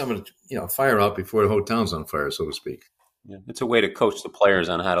you put some of the fire out before the whole town's on fire, so to speak. Yeah, it's a way to coach the players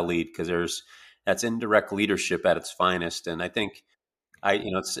on how to lead, because that's indirect leadership at its finest. And I think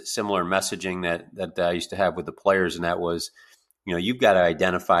it's similar messaging that I used to have with the players, and that was, you've got to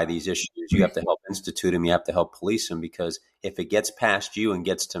identify these issues. You have to help institute them. You have to help police them, because if it gets past you and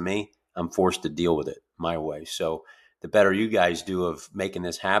gets to me, I'm forced to deal with it my way. So the better you guys do of making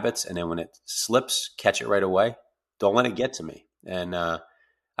this habits, and then when it slips, catch it right away. Don't let it get to me. And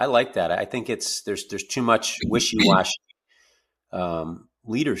I like that. I think there's too much wishy-washy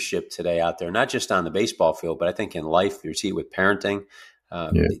leadership today out there, not just on the baseball field, but I think in life. You see it with parenting. I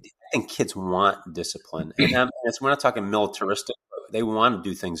think kids want discipline, and we're not talking militaristic. They want to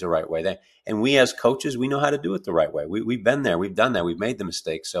do things the right way. And we as coaches, we know how to do it the right way. We've been there. We've done that. We've made the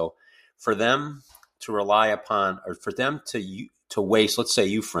mistake. So for them to rely upon, or for them to waste, let's say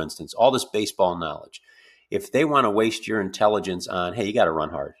you, for instance, all this baseball knowledge, if they want to waste your intelligence on, hey, you got to run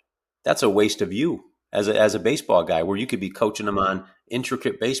hard, that's a waste of you as a baseball guy, where you could be coaching them on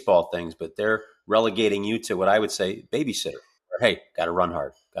intricate baseball things, but they're relegating you to what I would say babysitter. Or, hey, got to run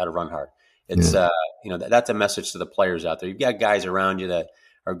hard. It's that's a message to the players out there. You've got guys around you that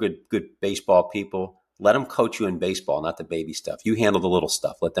are good baseball people. Let them coach you in baseball, not the baby stuff. You handle the little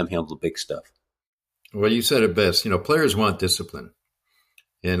stuff. Let them handle the big stuff. Well, you said it best. Players want discipline.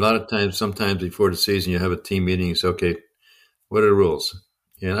 And a lot of times, sometimes before the season, you have a team meeting. You say, okay, what are the rules?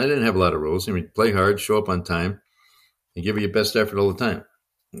 And I didn't have a lot of rules. Play hard, show up on time, and give it your best effort all the time.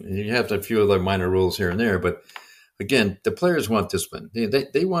 And you have a few other minor rules here and there. But again, the players want discipline.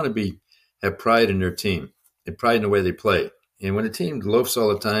 They want to have pride in their team and pride in the way they play. And when a team loafs all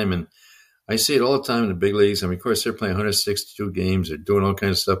the time, and I see it all the time in the big leagues. Of course, they're playing 162 games. They're doing all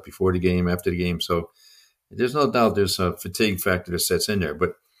kinds of stuff before the game, after the game. So there's no doubt there's a fatigue factor that sets in there.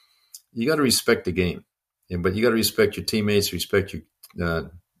 But you got to respect the game. But you got to respect your teammates, respect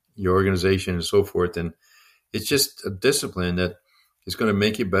your organization and so forth. And it's just a discipline that is going to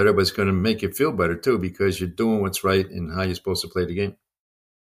make you better, but it's going to make you feel better too, because you're doing what's right and how you're supposed to play the game.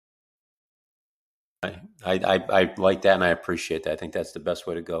 I like that, and I appreciate that. I think that's the best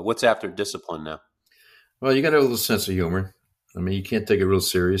way to go. What's after discipline now? Well, you got to have a little sense of humor. You can't take it real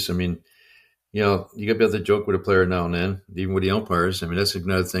serious. You got to be able to joke with a player now and then, even with the umpires. I mean, that's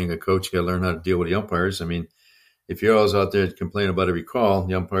another thing. A coach got to learn how to deal with the umpires. I mean, if you're always out there complaining about every call,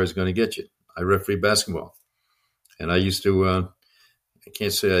 the umpire is going to get you. I referee basketball, and I used to. I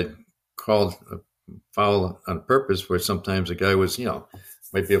can't say I called a foul on purpose, where sometimes a guy was,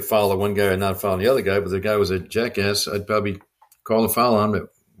 might be a foul of one guy and not a foul on the other guy, but the guy was a jackass. I'd probably call a foul on him.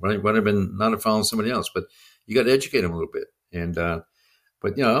 It would have been not a foul on somebody else, but you got to educate him a little bit. And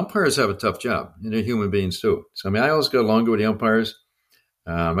but umpires have a tough job, and they're human beings too. So I mean, I always go along with the umpires.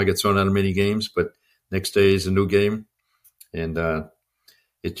 I get thrown out of many games, but next day is a new game, and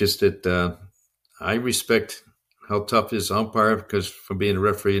it's just that I respect how tough is umpire because from being a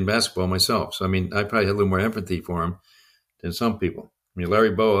referee in basketball myself. So I mean, I probably had a little more empathy for him than some people. I mean,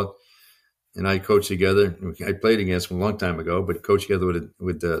 Larry Boa and I coached together. I played against him a long time ago, but coached together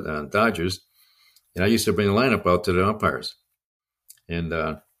with the Dodgers. And I used to bring the lineup out to the umpires. And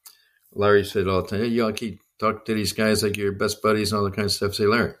Larry said all the time, hey, y'all keep talking to these guys like your best buddies and all that kind of stuff. Say,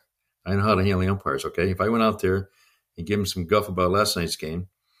 Larry, I know how to handle the umpires, okay? If I went out there and give them some guff about last night's game,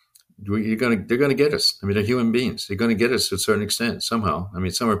 they're going to get us. I mean, they're human beings. They're going to get us to a certain extent somehow. I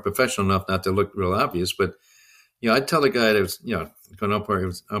mean, some are professional enough not to look real obvious, but I'd tell the guy that was, going umpire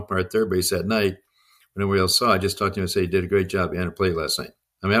at third base that night when nobody else saw. I just talked to him and say, he did a great job. He had to play last night.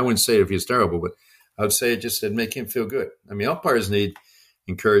 I mean, I wouldn't say it if he was terrible, but I would say it just to make him feel good. I mean, umpires need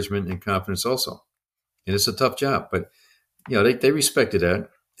encouragement and confidence also. And it's a tough job, but, they respected that.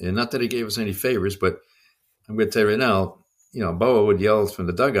 And not that he gave us any favors, but I'm going to tell you right now, Boa would yell from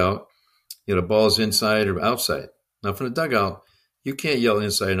the dugout, the ball's inside or outside. Now, from the dugout, you can't yell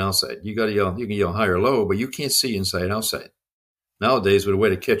inside and outside. You got to yell. You can yell high or low, but you can't see inside and outside. Nowadays, with the way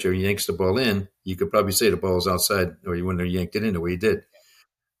the catcher yanks the ball in, you could probably say the ball's outside, or you wouldn't have yanked it in the way he did.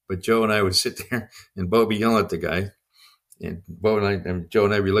 But Joe and I would sit there, and Bo would be yelling at the guy, and Joe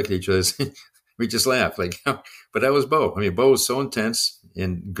and I would look at each other, and we just laugh. But that was Bo. I mean, Bo was so intense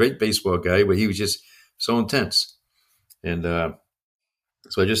and great baseball guy, but he was just so intense. And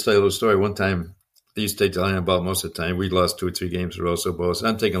so I just tell you a little story. One time, I used to take the lineup out most of the time. We lost 2 or 3 games in a row, so Bo said,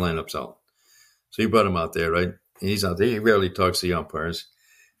 I'm taking lineups out. So he brought him out there, right? And he's out there. He rarely talks to the umpires.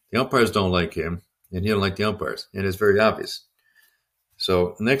 The umpires don't like him, and he don't like the umpires. And it's very obvious.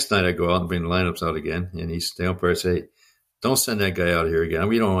 So next night I go out and bring the lineups out again, and the umpire say, don't send that guy out here again.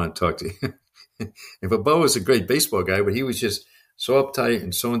 We don't want to talk to you. But Bo was a great baseball guy, but he was just so uptight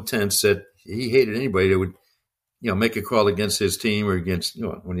and so intense that he hated anybody that would, make a call against his team or against,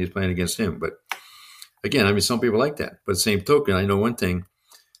 when he was playing against him. But again, I mean, some people like that. But same token, I know one thing.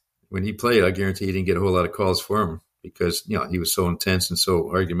 When he played, I guarantee he didn't get a whole lot of calls for him because, he was so intense and so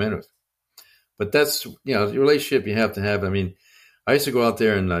argumentative. But that's, the relationship you have to have. I mean, I used to go out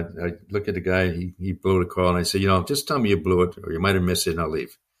there and I look at the guy, he blew the call, and I said, just tell me you blew it or you might have missed it and I'll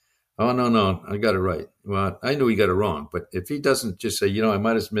leave. Oh, no, I got it right. Well, I knew he got it wrong. But if he doesn't just say, I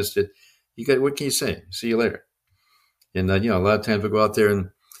might have missed it, what can you say? See you later. And, a lot of times we go out there and,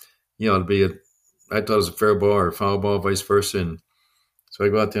 it'll be I thought it was a fair ball or a foul ball, vice versa. And so I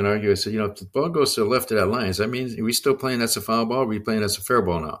go out there and argue. I said, if the ball goes to the left of that line, does that mean are we still playing that's a foul ball or are we playing that's a fair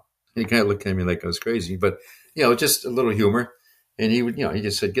ball now? And he kind of looked at me like I was crazy. But, just a little humor. And he would, he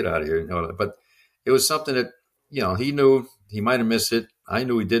just said, get out of here. But it was something that, he knew he might have missed it. I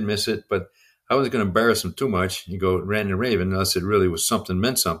knew he did miss it, but I wasn't going to embarrass him too much. He go ran and raving unless it really was something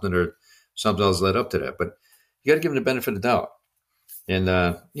meant something or something else led up to that. But you got to give him the benefit of the doubt. And,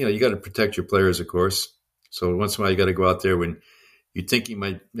 you got to protect your players, of course. So once in a while, you got to go out there when you think he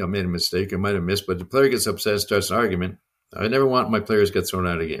might made a mistake or might have missed, but the player gets upset, starts an argument. I never want my players to get thrown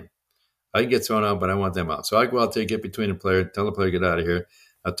out of the game. I get thrown out, but I want them out. So I go out there, get between the player, tell the player, get out of here.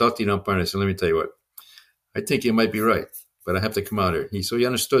 I'll talk to the umpire and I say, let me tell you what. I think you might be right, but I have to come out here. So he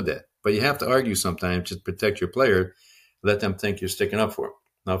understood that. But you have to argue sometimes to protect your player, let them think you're sticking up for him.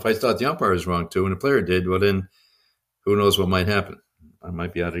 Now, if I thought the umpire was wrong too and the player did, well, then who knows what might happen. I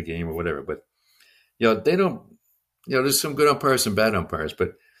might be out of the game or whatever. But, they don't, there's some good umpires and bad umpires.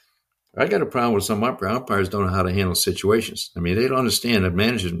 But I got a problem with some umpires don't know how to handle situations. I mean, they don't understand that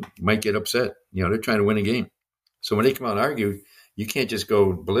managers might get upset. They're trying to win a game. So when they come out and argue, you can't just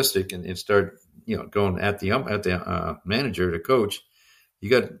go ballistic and start, going at the manager, the coach. You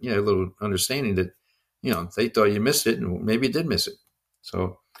got, a little understanding that, they thought you missed it and maybe you did miss it.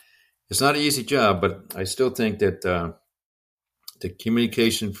 So it's not an easy job, but I still think that the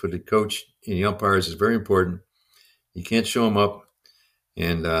communication for the coach and the umpires is very important. You can't show them up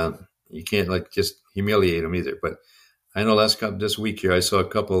and you can't just humiliate them either. But I know this week here, I saw a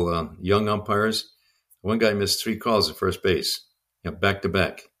couple young umpires. One guy missed 3 calls at first base, back to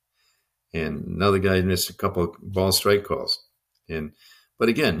back. And another guy missed a couple of ball strike calls. But But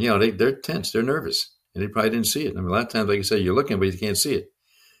again, they're tense, they're nervous, and they probably didn't see it. I mean, a lot of times, like you say, you're looking, but you can't see it.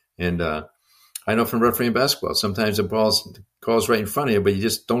 And I know from refereeing basketball, sometimes the call's right in front of you, but you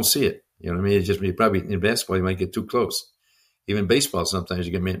just don't see it. You know what I mean? It's just you probably in basketball you might get too close. Even baseball, sometimes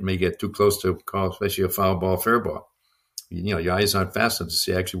you may get too close to a call, especially a foul ball, fair ball. Your eyes aren't fast enough to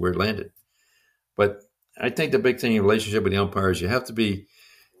see actually where it landed. But I think the big thing in relationship with the umpires, you have to be,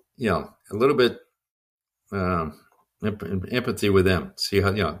 a little bit empathy with them. See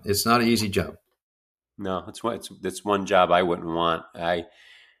how it's not an easy job. No, that's one job I wouldn't want. I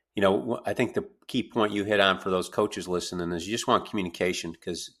think the key point you hit on for those coaches listening is you just want communication,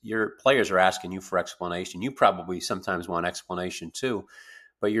 because your players are asking you for explanation. You probably sometimes want explanation too,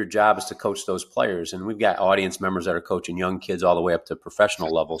 but your job is to coach those players. And we've got audience members that are coaching young kids all the way up to professional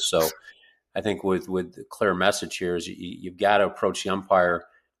level. So I think with the clear message here is you've got to approach the umpire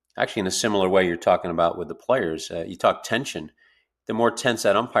actually in a similar way you're talking about with the players. You talk tension. The more tense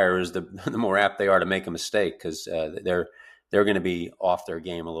that umpire is, the more apt they are to make a mistake, because they're going to be off their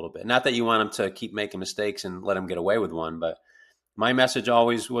game a little bit. Not that you want them to keep making mistakes and let them get away with one, but my message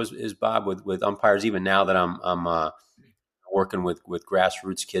always is Bob, with umpires, even now that I'm working with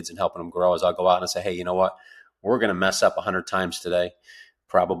grassroots kids and helping them grow, is I'll go out and say, hey, you know what? We're going to mess up 100 times today,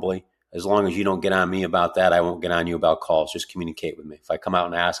 probably. As long as you don't get on me about that, I won't get on you about calls. Just communicate with me. If I come out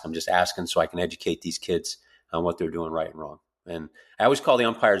and ask, I'm just asking so I can educate these kids on what they're doing right and wrong. And I always call the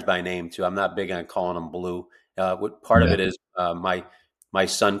umpires by name too. I'm not big on calling them Blue. What part of it is my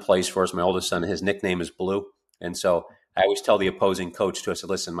son plays for us, my oldest son. His nickname is Blue. And so I always tell the opposing coach I said,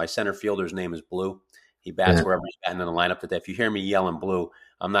 listen, my center fielder's name is Blue. He bats wherever he's batting in the lineup today. If you hear me yelling Blue,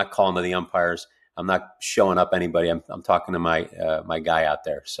 I'm not calling to the umpires. I'm not showing up anybody. I'm talking to my guy out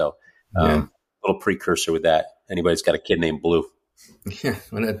there. So a little precursor with that. Anybody's got a kid named Blue. Yeah,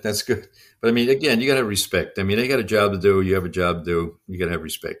 well, that's good. But I mean, again, you got to have respect. I mean, they got a job to do. You have a job to do. You got to have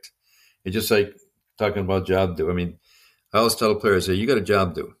respect. It's just like talking about job to do. I mean, I always tell the players, you got a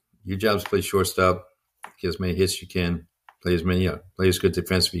job to do. Your job is to play shortstop, get as many hits as you can, play as good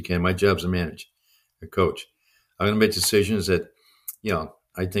defensive as you can. My job is to manage, a coach. I'm going to make decisions that,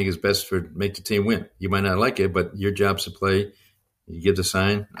 I think is best make the team win. You might not like it, but your job's to play. You give the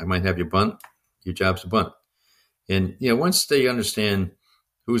sign. I might have you bunt. Your job's to bunt. And, once they understand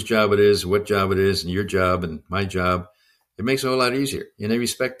whose job it is, what job it is, and your job and my job, it makes it a whole lot easier. And they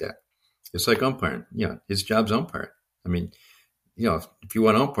respect that. It's like umpiring. His job's umpiring. I mean, if you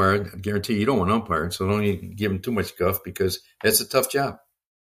want umpire, I guarantee you don't want umpire. So don't give him too much guff, because that's a tough job.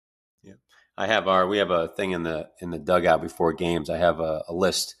 Yeah. We have a thing in the dugout before games. I have a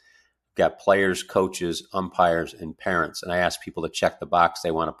list. Got players, coaches, umpires, and parents. And I ask people to check the box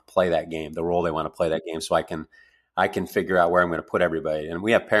they want to play that game, the role they want to play that game, so I can figure out where I'm going to put everybody. And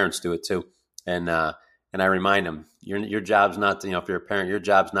we have parents do it too. And I remind them, your job's not to, if you're a parent, your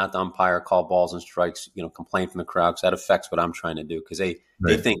job's not to umpire, call balls and strikes, complain from the crowd, because that affects what I'm trying to do, because they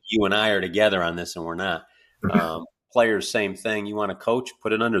think you and I are together on this, and we're not. Players, same thing. You want to coach,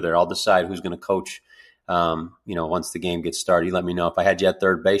 put it under there. I'll decide who's going to coach. Once the game gets started, you let me know. If I had you at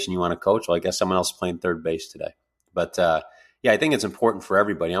third base and you want to coach, well, I guess someone else is playing third base today. But I think it's important for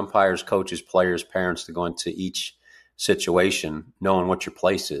everybody, umpires, coaches, players, parents, to go into each situation knowing what your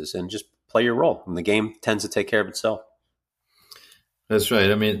place is and just play your role. And the game tends to take care of itself. That's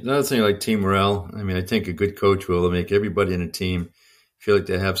right. I mean, another thing like team morale, I think a good coach will make everybody in a team feel like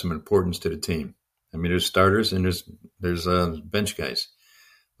they have some importance to the team. There's starters and there's bench guys.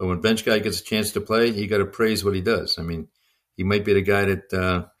 But when bench guy gets a chance to play, you got to praise what he does. He might be the guy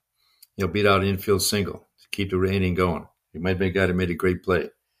that beat out an infield single to keep the inning going. He might be a guy that made a great play.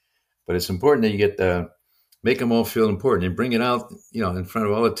 But it's important that you make them all feel important and bring it out, in front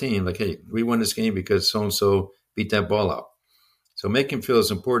of all the team. Like, hey, we won this game because so and so beat that ball out. So make him feel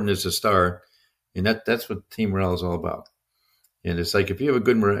as important as a star, and that's what team morale is all about. And it's like if you have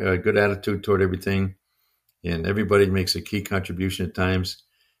a good attitude toward everything, and everybody makes a key contribution at times.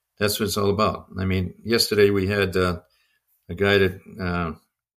 That's what it's all about. Yesterday we had a guy that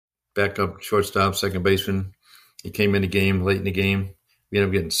backup shortstop, second baseman. He came in the game late in the game. We ended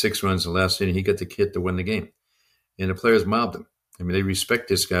up getting 6 runs in the last inning. He got the hit to win the game. And the players mobbed him. They respect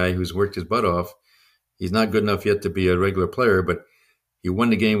this guy who's worked his butt off. He's not good enough yet to be a regular player, but he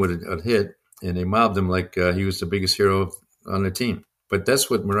won the game with a hit, and they mobbed him like he was the biggest hero on the team. But that's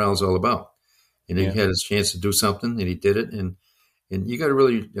what morale is all about. And he had his chance to do something, and he did it. And you got to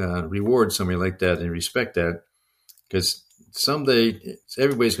really reward somebody like that and respect that, because someday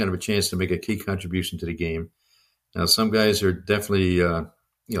everybody's going to have a chance to make a key contribution to the game. Now, some guys are definitely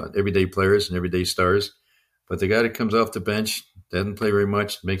everyday players and everyday stars, but the guy that comes off the bench, doesn't play very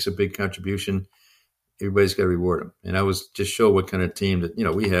much, makes a big contribution, everybody's got to reward them. And I was just show what kind of team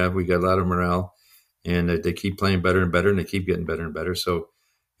that, we have. We got a lot of morale, and they keep playing better and better, and they keep getting better and better. So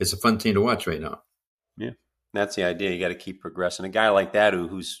it's a fun team to watch right now. Yeah, that's the idea. You got to keep progressing. A guy like that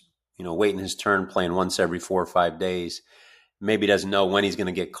who's waiting his turn, playing once every 4 or 5 days, maybe doesn't know when he's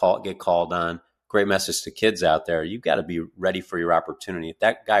going to get called on. Great message to kids out there. You've got to be ready for your opportunity. If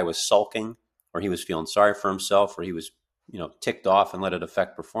that guy was sulking, or he was feeling sorry for himself, or he was ticked off and let it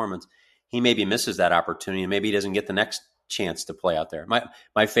affect performance, he maybe misses that opportunity, and maybe he doesn't get the next chance to play out there.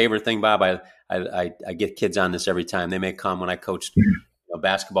 My favorite thing, Bob, I get kids on this every time. They may come when I coached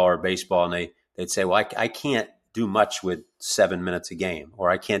basketball or baseball, and they'd say, well, I can't do much with 7 minutes a game, or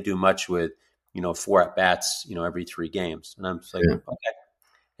I can't do much with 4 at bats every 3 games. And I'm just like, okay.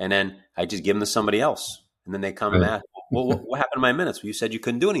 And then I just give them to somebody else, and then they come and ask, well, what happened to my minutes? Well, you said you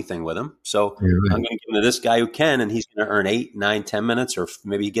couldn't do anything with them, so I'm going to give them to this guy who can, and he's going to earn 8, 9, 10 minutes, or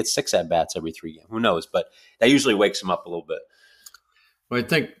maybe he gets 6 at bats every 3 games. Who knows? But that usually wakes him up a little bit. Well, I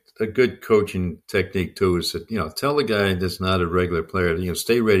think a good coaching technique too is that tell the guy that's not a regular player,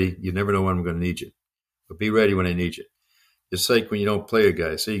 stay ready. You never know when I'm going to need you, but be ready when I need you. It's like when you don't play a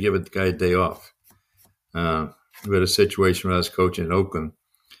guy. Say you give a guy a day off. We had a situation when I was coaching in Oakland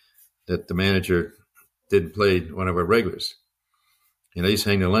that the manager didn't play one of our regulars. I used to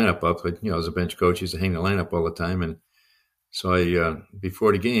hang the lineup up, but as a bench coach, I used to hang the lineup all the time. And so I,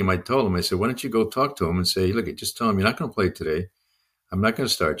 before the game, I told him, I said, why don't you go talk to him and say, look, just tell him you're not going to play today. I'm not going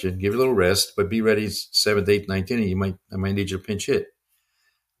to start you. Give you a little rest, but be ready 7th, 8th, 9th inning. I might need you to pinch hit.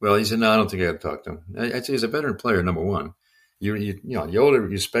 Well, he said, no, I don't think I got to talk to him. I'd say he's a veteran player, number one. You owe the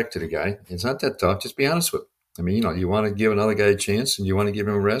respect to the guy. It's not that tough. Just be honest with him. I mean, you want to give another guy a chance and you want to give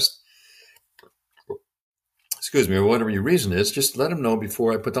him a rest. Excuse me, or whatever your reason is, just let him know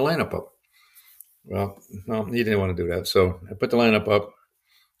before I put the lineup up. Well, no, he didn't want to do that. So I put the lineup up.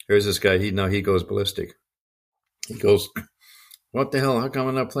 Here's this guy. He goes ballistic. He goes, what the hell? How come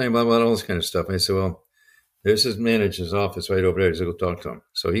I'm not playing? Blah, blah, all this kind of stuff. I said, well, there's his manager's office right over there. He said, go talk to him.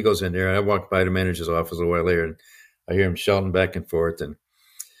 So he goes in there. I walk by the manager's office a while later, and I hear him shouting back and forth.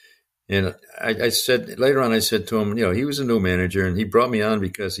 And I said, later on, I said to him, he was a new manager, and he brought me on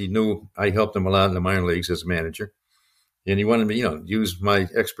because he knew I helped him a lot in the minor leagues as a manager. And he wanted me, use my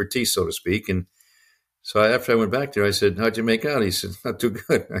expertise, so to speak. And so after I went back there, I said, how'd you make out? He said, not too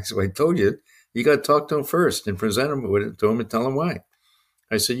good. I said, well, I told you, you got to talk to him first and present him with it to him and tell him why.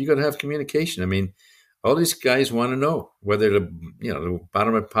 I said, you got to have communication. I mean, all these guys want to know whether the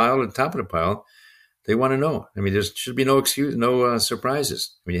bottom of the pile or the top of the pile. They want to know. I mean, there should be no excuse, no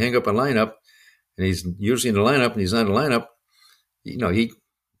surprises. When you hang up a lineup, and he's usually in the lineup, and he's not in the lineup, he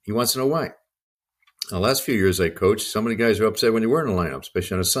wants to know why. The last few years I coached, some of the guys were upset when they weren't in the lineup,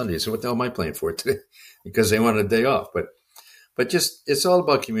 especially on a Sunday. They said, what the hell am I playing for today? Because they wanted a day off. But just it's all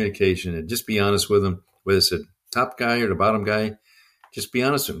about communication, and just be honest with them, whether it's a top guy or the bottom guy. Just be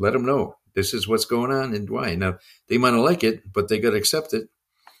honest with them. Let them know this is what's going on and why. Now, they might not like it, but they got to accept it.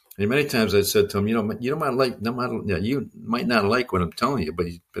 And many times I said to them, you might not like what I'm telling you, but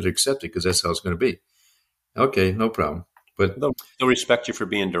you better accept it because that's how it's going to be. Okay, no problem. But they'll respect you for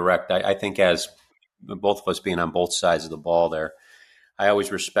being direct. I think as both of us being on both sides of the ball there, I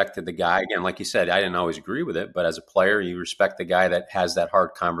always respected the guy. Again, like you said, I didn't always agree with it, but as a player, you respect the guy that has that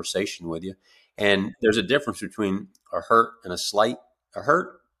hard conversation with you. And there's a difference between a hurt and a slight. A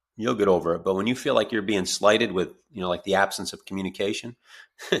hurt, you'll get over it. But when you feel like you're being slighted with, like the absence of communication,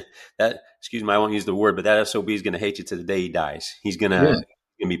 excuse me, I won't use the word, but that SOB is going to hate you to the day he dies. He's going to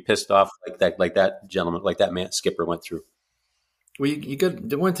be pissed off like that gentleman, like that man Skipper went through. Well, you got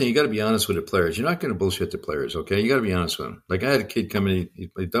the one thing you got to be honest with the players. You're not going to bullshit the players, okay? You got to be honest with them. Like I had a kid come in, he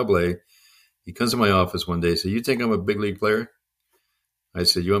played AA. He comes to my office one day. He said, "You think I'm a big league player?" I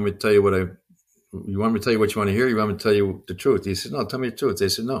said, "You want me to tell you what you want me to tell you what you want to hear? You want me to tell you the truth?" He said, "No, tell me the truth." They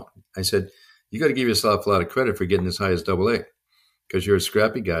said, "No." I said, "You got to give yourself a lot of credit for getting as high as AA because you're a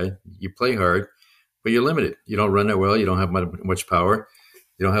scrappy guy. You play hard, but you're limited. You don't run that well. You don't have much power.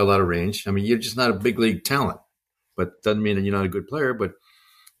 You don't have a lot of range. I mean, you're just not a big league talent. But doesn't mean that you're not a good player. But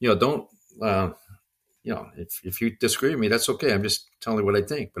don't if you disagree with me, that's okay. I'm just telling you what I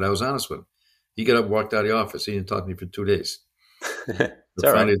think." But I was honest with him. He got up, walked out of the office. He didn't talk to me for 2 days.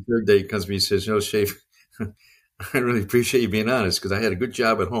 Finally, the third day, he comes to me and says, Schaefer, I really appreciate you being honest because I had a good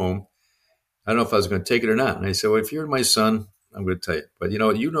job at home. I don't know if I was going to take it or not. And I said, well, if you're my son, I'm going to tell you. But,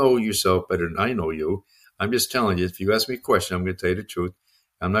 you know yourself better than I know you. I'm just telling you, if you ask me a question, I'm going to tell you the truth.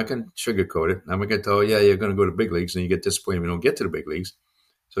 I'm not going to sugarcoat it. I'm not going to tell you, you're going to go to big leagues and you get disappointed when you don't get to the big leagues.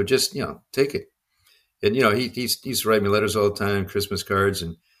 So just, take it. And, he's writing me letters all the time, Christmas cards.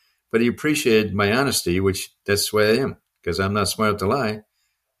 But he appreciated my honesty, which that's the way I am because I'm not smart enough to lie.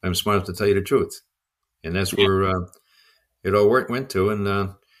 I'm smart enough to tell you the truth. And that's Yeah. where it all went to.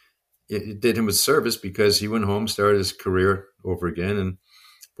 And it did him a service because he went home, started his career over again.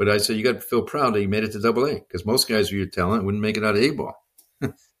 But I said, you got to feel proud that he made it to Double A, because most guys with your talent wouldn't make it out of A ball.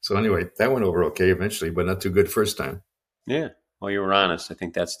 So anyway, that went over okay eventually, but not too good first time. Yeah. Well, you were honest. I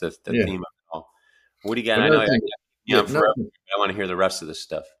think that's the Yeah. theme of it all. What do you got? But I know another I thing, got you yeah, on forever. I want to hear the rest of this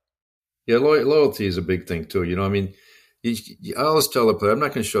stuff. yeah, loyalty is a big thing too. I mean, I always tell the player, I'm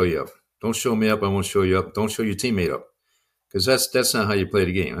not going to show you up. Don't show me up. I won't show you up. Don't show your teammate up, because that's not how you play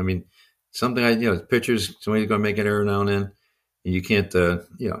the game. I mean, pitchers, somebody's going to make an error now and then, and you can't,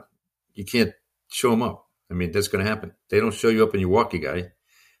 you can't show them up. I mean, that's going to happen. They don't show you up and you walk a guy,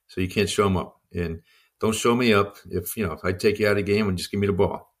 so you can't show them up. And don't show me up if I take you out of the game and just give me the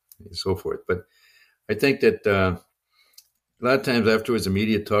ball and so forth. But I think that a lot of times afterwards, the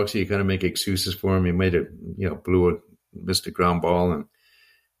media talks to you, kind of make excuses for him. He missed a ground ball, and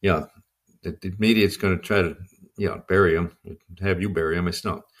the media is going to try to bury him, have you bury him. It's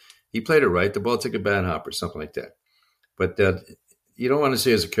not. He played it right. The ball took a bad hop or something like that. But you don't want to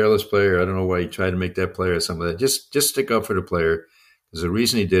say as a careless player, I don't know why he tried to make that play or something like that. Just stick up for the player. There's a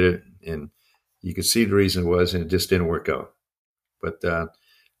reason he did it, and you could see the reason it was, and it just didn't work out. But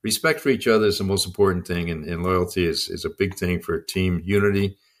respect for each other is the most important thing, and loyalty is a big thing for team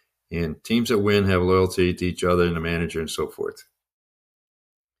unity. And teams that win have loyalty to each other and the manager and so forth.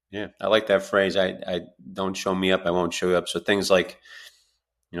 Yeah, I like that phrase. I don't show me up, I won't show you up. So things like,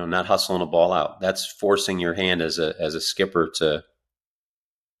 not hustling a ball out. That's forcing your hand as a skipper to,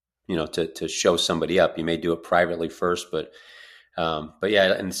 to show somebody up. You may do it privately first, but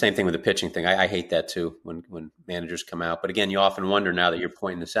yeah, and the same thing with the pitching thing. I hate that too when managers come out. But again, you often wonder, now that you're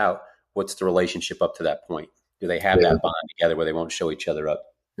pointing this out, what's the relationship up to that point? Do they have that bond together where they won't show each other up?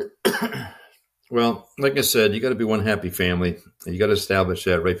 Well, like I said, you got to be one happy family. You got to establish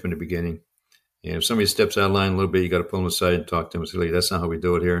that right from the beginning. And if somebody steps out of line a little bit, you got to pull them aside and talk to them and say, "Hey, that's not how we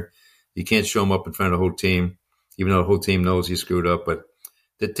do it here." You can't show them up in front of the whole team, even though the whole team knows he screwed up. But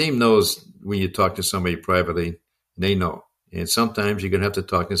the team knows when you talk to somebody privately, they know. And sometimes you're going to have to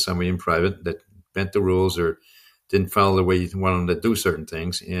talk to somebody in private that bent the rules or didn't follow the way you want them to do certain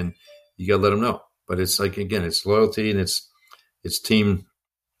things, and you got to let them know. But it's like, again, it's loyalty and it's team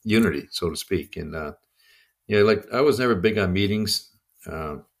unity, so to speak. And like I was never big on meetings.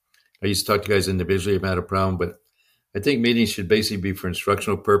 I used to talk to guys individually if I had a problem, but I think meetings should basically be for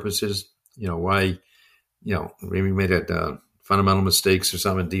instructional purposes. Why, maybe made fundamental mistakes or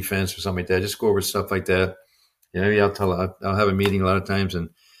something in defense or something like that. Just go over stuff like that. Maybe I'll have a meeting a lot of times and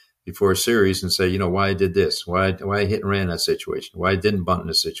before a series and say, why I did this, why I hit and ran that situation, why I didn't bunt in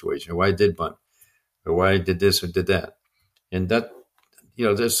this situation, or why I did bunt, or why I did this or did that. And that,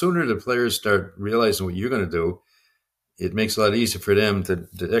 the sooner the players start realizing what you're going to do, it makes it a lot easier for them to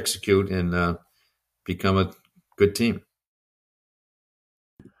execute and become a good team.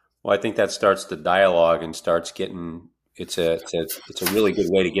 Well, I think that starts the dialogue and starts getting. It's a really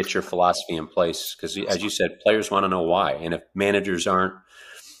good way to get your philosophy in place, because, as you said, players want to know why, and if managers aren't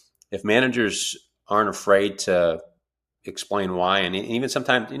afraid to explain why, and even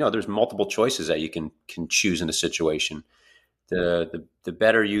sometimes there's multiple choices that you can choose in a situation. The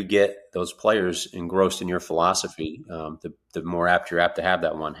better you get those players engrossed in your philosophy, the more you're apt to have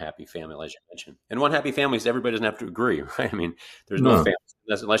that one happy family, as you mentioned. And one happy family is everybody doesn't have to agree, right? I mean, there's no family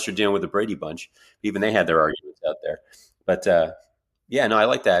unless you're dealing with the Brady Bunch. Even they had their arguments out there. But yeah, no, I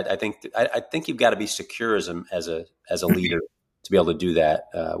like that. I think you've got to be secure as a leader to be able to do that,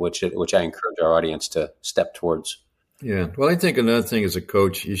 which I encourage our audience to step towards. Yeah. Well, I think another thing as a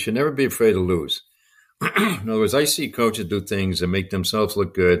coach, you should never be afraid to lose. In other words, I see coaches do things that make themselves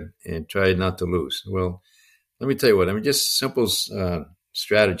look good and try not to lose. Well, let me tell you what. I mean, just simple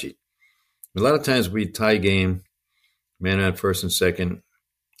strategy. A lot of times we tie game, man on first and second,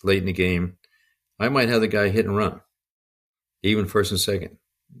 late in the game. I might have the guy hit and run, even first and second,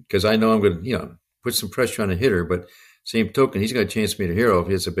 because I know I'm going to, put some pressure on the hitter. But same token, he's got a chance to be the hero if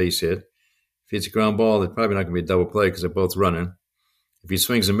he hits a base hit. If he hits a ground ball, it's probably not going to be a double play because they're both running. If he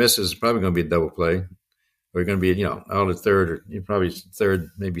swings and misses, it's probably going to be a double play. Or you're going to be, out at third, or you're probably third,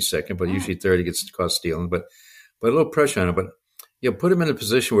 maybe second, but usually third, he gets caught stealing. But a little pressure on him. But put him in a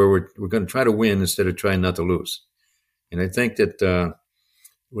position where we're going to try to win instead of trying not to lose. And I think that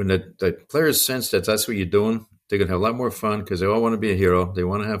when the players sense that that's what you're doing, they're going to have a lot more fun because they all want to be a hero. They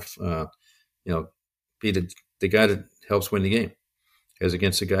want to have, be the guy that helps win the game, as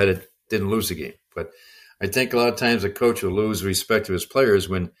against the guy that didn't lose the game. But I think a lot of times a coach will lose respect to his players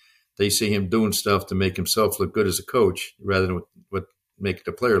when they see him doing stuff to make himself look good as a coach rather than what make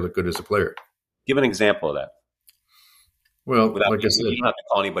the player look good as a player. Give an example of that. Well, like I said, you don't have to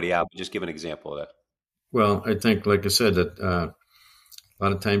call anybody out, but just give an example of that. Well, I think, like I said, that a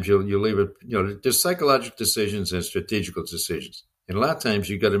lot of times you leave it. There's psychological decisions and strategical decisions, and a lot of times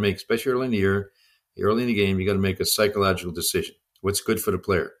you got to make, especially early in the year, early in the game, you got to make a psychological decision. What's good for the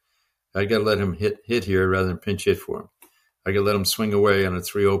player? I got to let him hit here rather than pinch hit for him. I got to let him swing away on a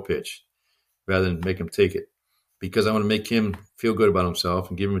 3-0 pitch rather than make him take it, because I want to make him feel good about himself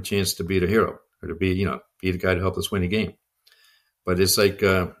and give him a chance to be the hero or to be the guy to help us win the game. But it's like,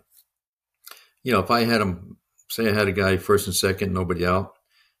 if I had him, say I had a guy first and second, nobody out,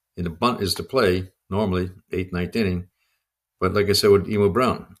 and the bunt is to play normally 8th, 9th inning. But like I said with Emo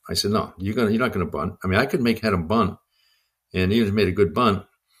Brown, I said, no, you're not going to bunt. I mean, I could had him bunt, and he made a good bunt.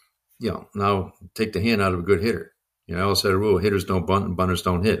 Now take the hand out of a good hitter. I always had a rule: hitters don't bunt and bunters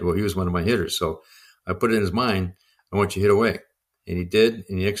don't hit. Well, he was one of my hitters, so I put it in his mind, I want you to hit away. And he did,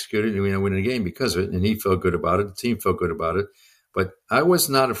 and he executed, and we ended up winning the game because of it, and he felt good about it. The team felt good about it. But I was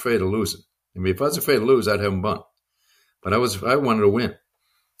not afraid of losing. I mean, if I was afraid to lose, I'd have him bunt. But I wanted to win.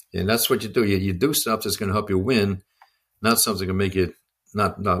 And that's what you do. You do stuff that's going to help you win, not something that can make you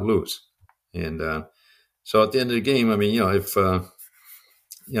not lose. And so at the end of the game, I mean, if I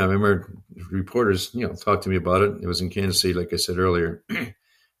remember reporters, talked to me about it. It was in Kansas City, like I said earlier.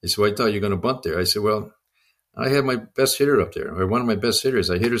 They said, well, I thought you were going to bunt there. I said, well, I had my best hitter up there, or one of my best hitters.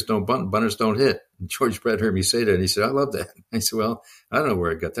 Hitters don't bunt, bunters don't hit. And George Brett heard me say that, and he said, I love that. I said, well, I don't know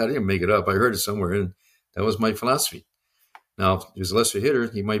where I got that. I didn't make it up. I heard it somewhere, and that was my philosophy. Now, if there's a lesser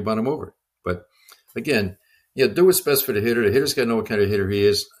hitter, he might bunt him over. But again, do what's best for the hitter. The hitter's got to know what kind of hitter he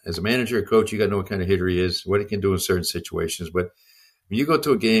is. As a manager or coach, you got to know what kind of hitter he is, what he can do in certain situations. But when you go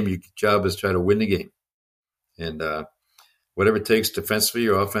to a game, your job is to try to win the game. And whatever it takes defensively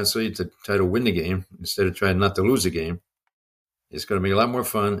or offensively to try to win the game instead of trying not to lose the game, it's going to be a lot more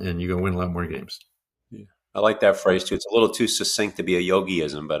fun, and you're going to win a lot more games. Yeah. I like that phrase too. It's a little too succinct to be a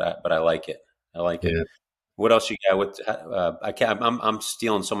yogiism, but I like it. I like it. What else you got? I'm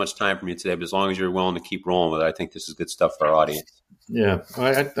stealing so much time from you today, but as long as you're willing to keep rolling with it, I think this is good stuff for our audience. Yeah,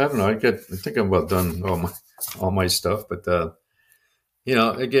 I don't know. I think I'm about done all my stuff, but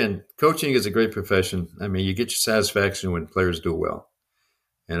again, coaching is a great profession. I mean, you get your satisfaction when players do well.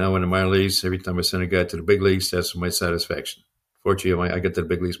 And I went to minor leagues. Every time I send a guy to the big leagues, that's my satisfaction. Fortunately, I get to the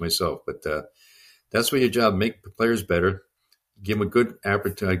big leagues myself, but that's what your job: make players better, give them a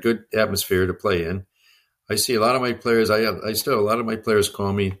good atmosphere to play in. I see a lot of my players. I still a lot of my players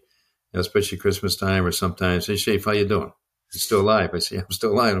call me, especially Christmas time or sometimes. Hey, Shafe, how you doing? You still alive? I say, I'm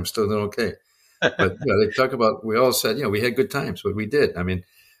still alive. I'm still doing okay. But they talk about. We all said, we had good times. What we did. I mean,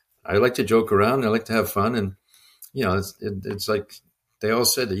 I like to joke around. I like to have fun, and it's like they all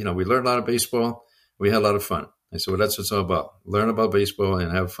said that. We learned a lot of baseball. We had a lot of fun. I said, well, that's what it's all about. Learn about baseball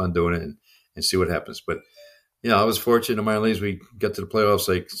and have fun doing it, and see what happens. But I was fortunate in minor leagues. We got to the playoffs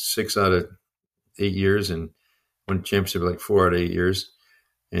like 6 out of 8 years, and won the championship like 4 out of 8 years,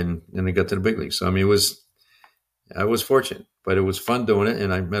 and then I got to the big league. So I mean, I was fortunate, but it was fun doing it,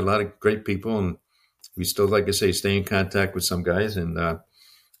 and I met a lot of great people, and we still, like I say, stay in contact with some guys, and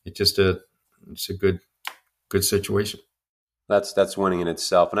it's a good situation. That's winning in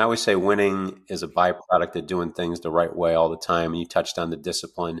itself. And I always say winning is a byproduct of doing things the right way all the time. And you touched on the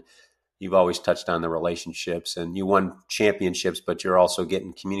discipline. You've always touched on the relationships, and you won championships, but you're also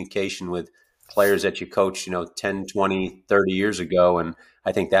getting communication with players that you coached, 10, 20, 30 years ago. And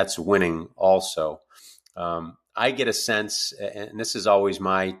I think that's winning also. I get a sense, and this is always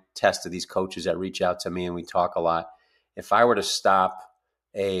my test of these coaches that reach out to me and we talk a lot. If I were to stop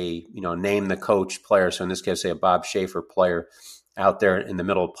name the coach player, so in this case, say a Bob Schaefer player out there in the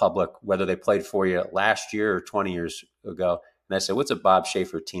middle of public, whether they played for you last year or 20 years ago, and I said, what's a Bob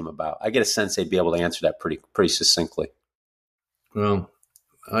Schaefer team about? I get a sense they'd be able to answer that pretty succinctly. Well,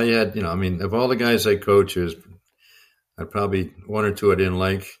 I had, of all the guys I coach, I probably one or two I didn't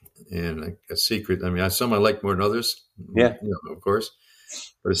like, and a secret. I mean, some I like more than others. Yeah, of course.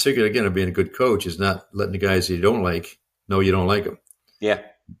 But a secret, again, of being a good coach is not letting the guys you don't like know you don't like them. Yeah.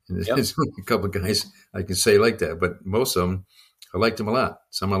 And there's only a couple of guys I can say like that, but most of them, I liked them a lot.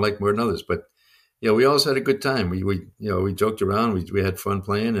 Some I like more than others. But, we always had a good time. We joked around. We had fun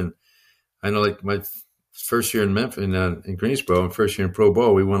playing. And I know, like, my first year in Memphis, in Greensboro, and first year in pro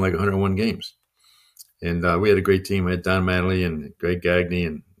ball, we won like 101 games. And we had a great team. I had Don Manley and Greg Gagne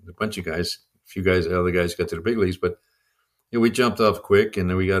and a bunch of guys. A few guys, other guys got to the big leagues. But we jumped off quick, and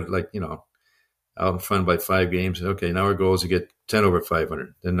then we got, out in front by 5 games. Okay, now our goal is to get 10 over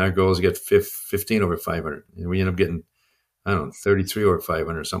 500. Then our goal is to get 15 over 500. And we end up getting, 33 over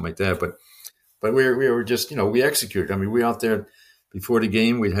 500 or something like that. But we were just, we executed. I mean, we out there before the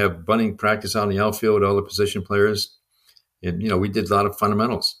game. We'd have bunting practice out in the outfield with all the position players. And, we did a lot of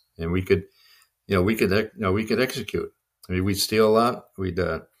fundamentals. And we could, we could execute. I mean, we'd steal a lot. We'd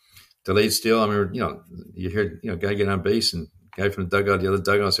delayed steal. I mean, you hear guy get on base and guy from the dugout, the other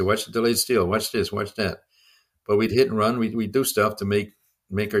dugout, say, "Watch the delayed steal. Watch this. Watch that." But we'd hit and run. We'd do stuff to make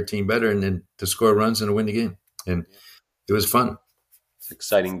our team better and then to score runs and to win the game. And it was fun. It's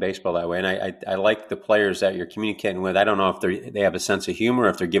exciting baseball that way. And I like the players that you're communicating with. I don't know if they have a sense of humor, or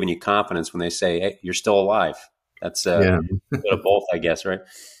if they're giving you confidence when they say, "Hey, you're still alive." That's a bit of both, I guess, right?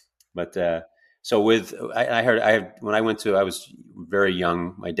 But so when I was very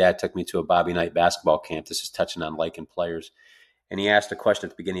young. My dad took me to a Bobby Knight basketball camp. This is touching on liking players. And he asked a question at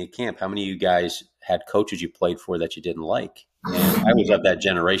the beginning of camp: how many of you guys had coaches you played for that you didn't like? And I was of that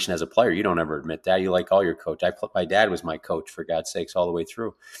generation as a player. You don't ever admit that. You like all your coach. My dad was my coach, for God's sakes, all the way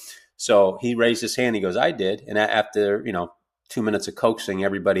through. So he raised his hand. He goes, "I did." And after 2 minutes of coaching,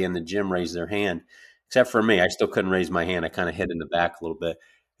 everybody in the gym raised their hand, except for me. I still couldn't raise my hand. I kind of hid in the back a little bit.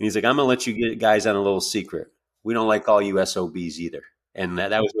 And he's like, "I'm going to let you get guys on a little secret. We don't like all you SOBs either." And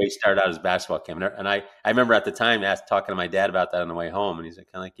that was the way he started out his basketball camp. And I remember at the time talking to my dad about that on the way home. And he's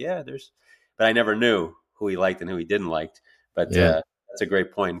like, kind of like, "Yeah, but I never knew who he liked and who he didn't like." But that's a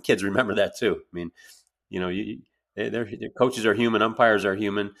great point. And kids remember that too. I mean, their coaches are human. Umpires are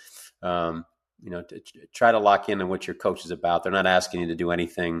human. Try to lock in on what your coach is about. They're not asking you to do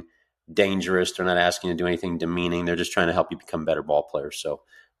anything dangerous. They're not asking you to do anything demeaning. They're just trying to help you become better ball players. So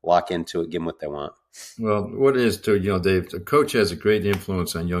lock into it, give them what they want. Well, what it is too, Dave, the coach has a great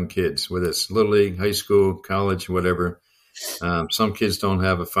influence on young kids, whether it's little league, high school, college, whatever. Some kids don't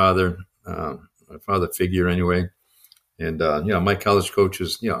have a father figure anyway. And, my college coach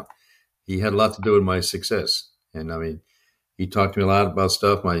he had a lot to do with my success. And I mean, he talked to me a lot about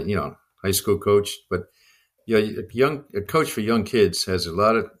stuff, my, high school coach, but a coach for young kids has a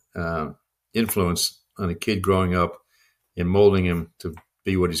lot of influence on a kid growing up and molding him to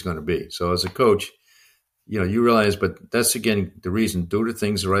be what he's going to be. So as a coach, you realize, but that's again, the reason, do the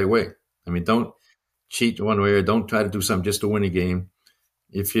things the right way. I mean, don't cheat one way or don't try to do something just to win a game.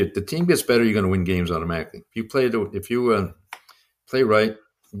 If the team gets better, you're going to win games automatically. If you play right,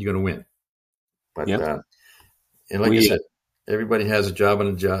 you're going to win. But and like I said, everybody has a job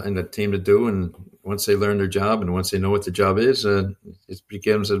and a team to do, and once they learn their job and once they know what the job is, it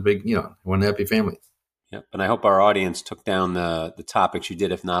becomes a big, one happy family. Yep, and I hope our audience took down the topics you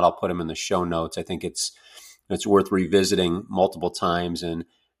did. If not, I'll put them in the show notes. I think it's worth revisiting multiple times, and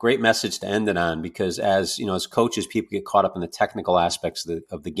great message to end it on, because as coaches, people get caught up in the technical aspects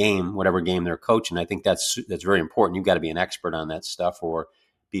of the game, whatever game they're coaching. I think that's very important. You've got to be an expert on that stuff or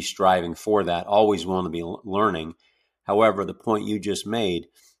be striving for that, always willing to be learning. However, the point you just made,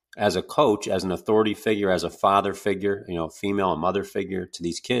 as a coach, as an authority figure, as a father figure, female and mother figure to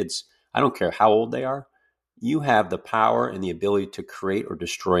these kids, I don't care how old they are, you have the power and the ability to create or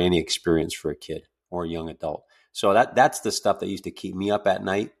destroy any experience for a kid or a young adult. So that's the stuff that used to keep me up at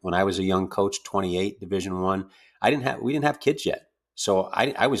night when I was a young coach, 28, Division I. We didn't have kids yet. So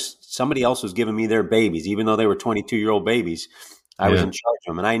somebody else was giving me their babies, even though they were 22-year-old babies. I was in charge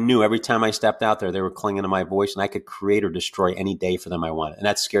of them. And I knew every time I stepped out there, they were clinging to my voice, and I could create or destroy any day for them I wanted. And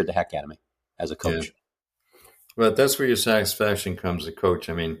that scared the heck out of me as a coach. Yeah. Well, that's where your satisfaction comes as a coach.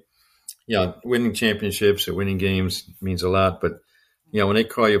 I mean, winning championships or winning games means a lot. But, when they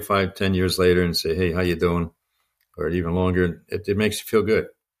call you 5-10 years later and say, "Hey, how you doing?" or even longer, it makes you feel good.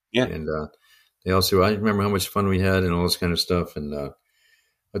 Yeah. And they also, I remember how much fun we had and all this kind of stuff. And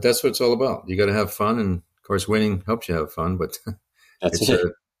but that's what it's all about. You got to have fun. And, of course, winning helps you have fun. But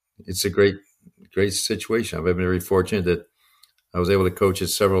it's a great situation. I've been very fortunate that I was able to coach at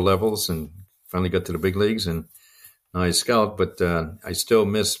several levels and finally got to the big leagues. And now I scout, but I still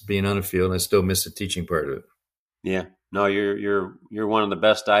miss being on the field. I still miss the teaching part of it. Yeah. No, you're one of the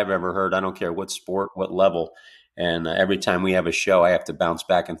best I've ever heard. I don't care what sport, what level. And every time we have a show, I have to bounce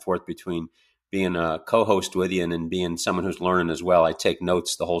back and forth between being a co-host with you and being someone who's learning as well. I take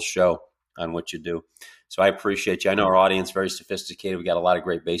notes the whole show on what you do. So I appreciate you. I know our audience is very sophisticated. We got a lot of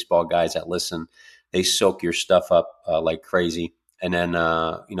great baseball guys that listen. They soak your stuff up like crazy. And then,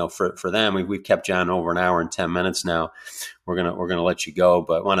 for them, we've kept John over an hour and 10 minutes now. We're gonna let you go,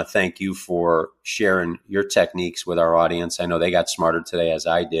 but I want to thank you for sharing your techniques with our audience. I know they got smarter today, as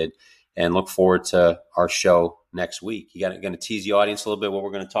I did, and look forward to our show next week. You going to tease the audience a little bit what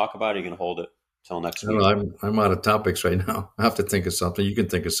we're going to talk about, or are you going to hold it till next week? I'm out of topics right now. I have to think of something. You can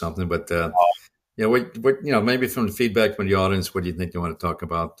think of something, but maybe from the feedback from the audience, what do you think you want to talk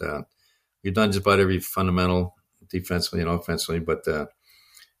about? We've done just about every fundamental, defensively and offensively, but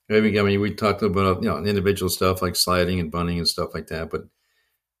we talked about individual stuff like sliding and bunting and stuff like that. But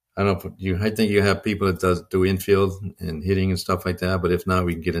I don't know. I think you have people that do infield and hitting and stuff like that. But if not,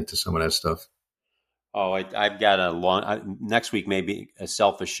 we can get into some of that stuff. Oh, I've got next week, maybe a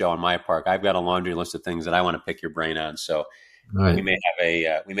selfish show on my part. I've got a laundry list of things that I want to pick your brain on. So All we right.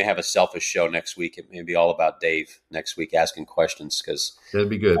 may have a selfish show next week. It may be all about Dave next week asking questions because That'd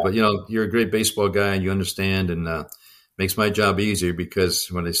be good. But you're a great baseball guy, and you understand, and makes my job easier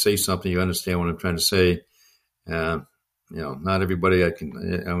because when I say something, you understand what I'm trying to say. Uh, not everybody I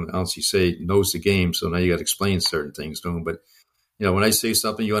honestly say knows the game, so now you got to explain certain things to them. But when I say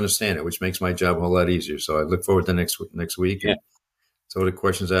something, you understand it, which makes my job a whole lot easier. So I look forward to next week yeah, and throw the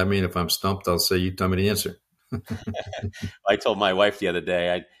questions at me. And if I'm stumped, I'll say, "You tell me the answer." I told my wife the other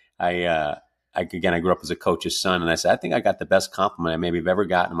day. I grew up as a coach's son, and I said I think I got the best compliment I maybe have ever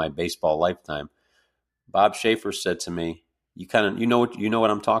gotten in my baseball lifetime. Bob Schaefer said to me, you know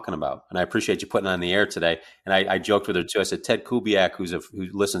what I'm talking about, and I appreciate you putting it on the air today." And I joked with her too. I said Ted Kubiak, who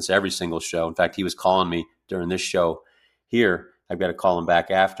listens to every single show. In fact, he was calling me during this show here. I've got to call him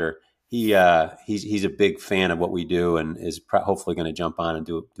back after. He's a big fan of what we do, and is hopefully going to jump on and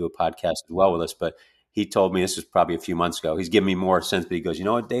do a podcast as well with us. But he told me, this was probably a few months ago, he's giving me more sense. But he goes, "You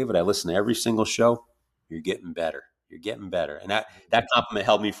know what, David? I listen to every single show. You're getting better. You're getting better." And that compliment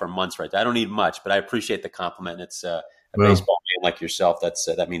held me for months right there. I don't need much, but I appreciate the compliment. And it's a Well, baseball fan like yourself.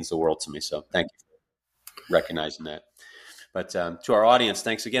 That means the world to me. So thank you for recognizing that. But to our audience,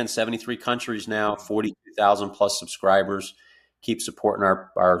 thanks again. 73 countries now, 42,000 plus subscribers. Keep supporting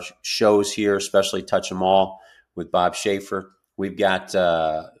our shows here, especially Touch 'Em All with Bob Schaefer. We've got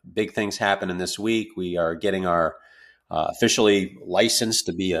big things happening this week. We are getting our officially licensed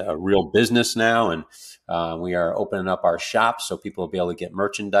to be a real business now, and we are opening up our shop so people will be able to get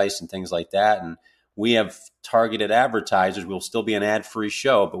merchandise and things like that. And we have targeted advertisers. We'll still be an ad-free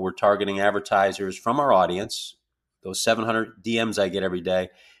show, but we're targeting advertisers from our audience. Those 700 DMs I get every day.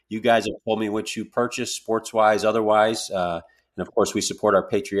 You guys have told me what you purchase, sports-wise, otherwise. And of course, we support our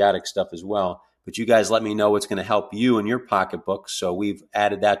patriotic stuff as well. But you guys let me know what's going to help you in your pocketbook. So we've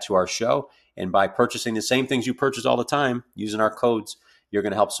added that to our show. And by purchasing the same things you purchase all the time, using our codes, you're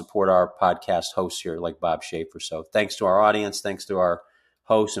going to help support our podcast hosts here like Bob Schaefer. So thanks to our audience. Thanks to our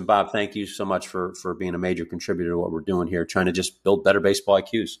hosts. And Bob, thank you so much for being a major contributor to what we're doing here, trying to just build better baseball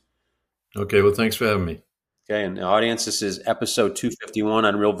IQs. okay. Well, thanks for having me. Okay, and the audience, this is episode 251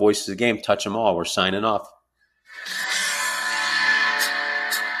 on Real Voices of the Game. Touch 'em all. We're signing off.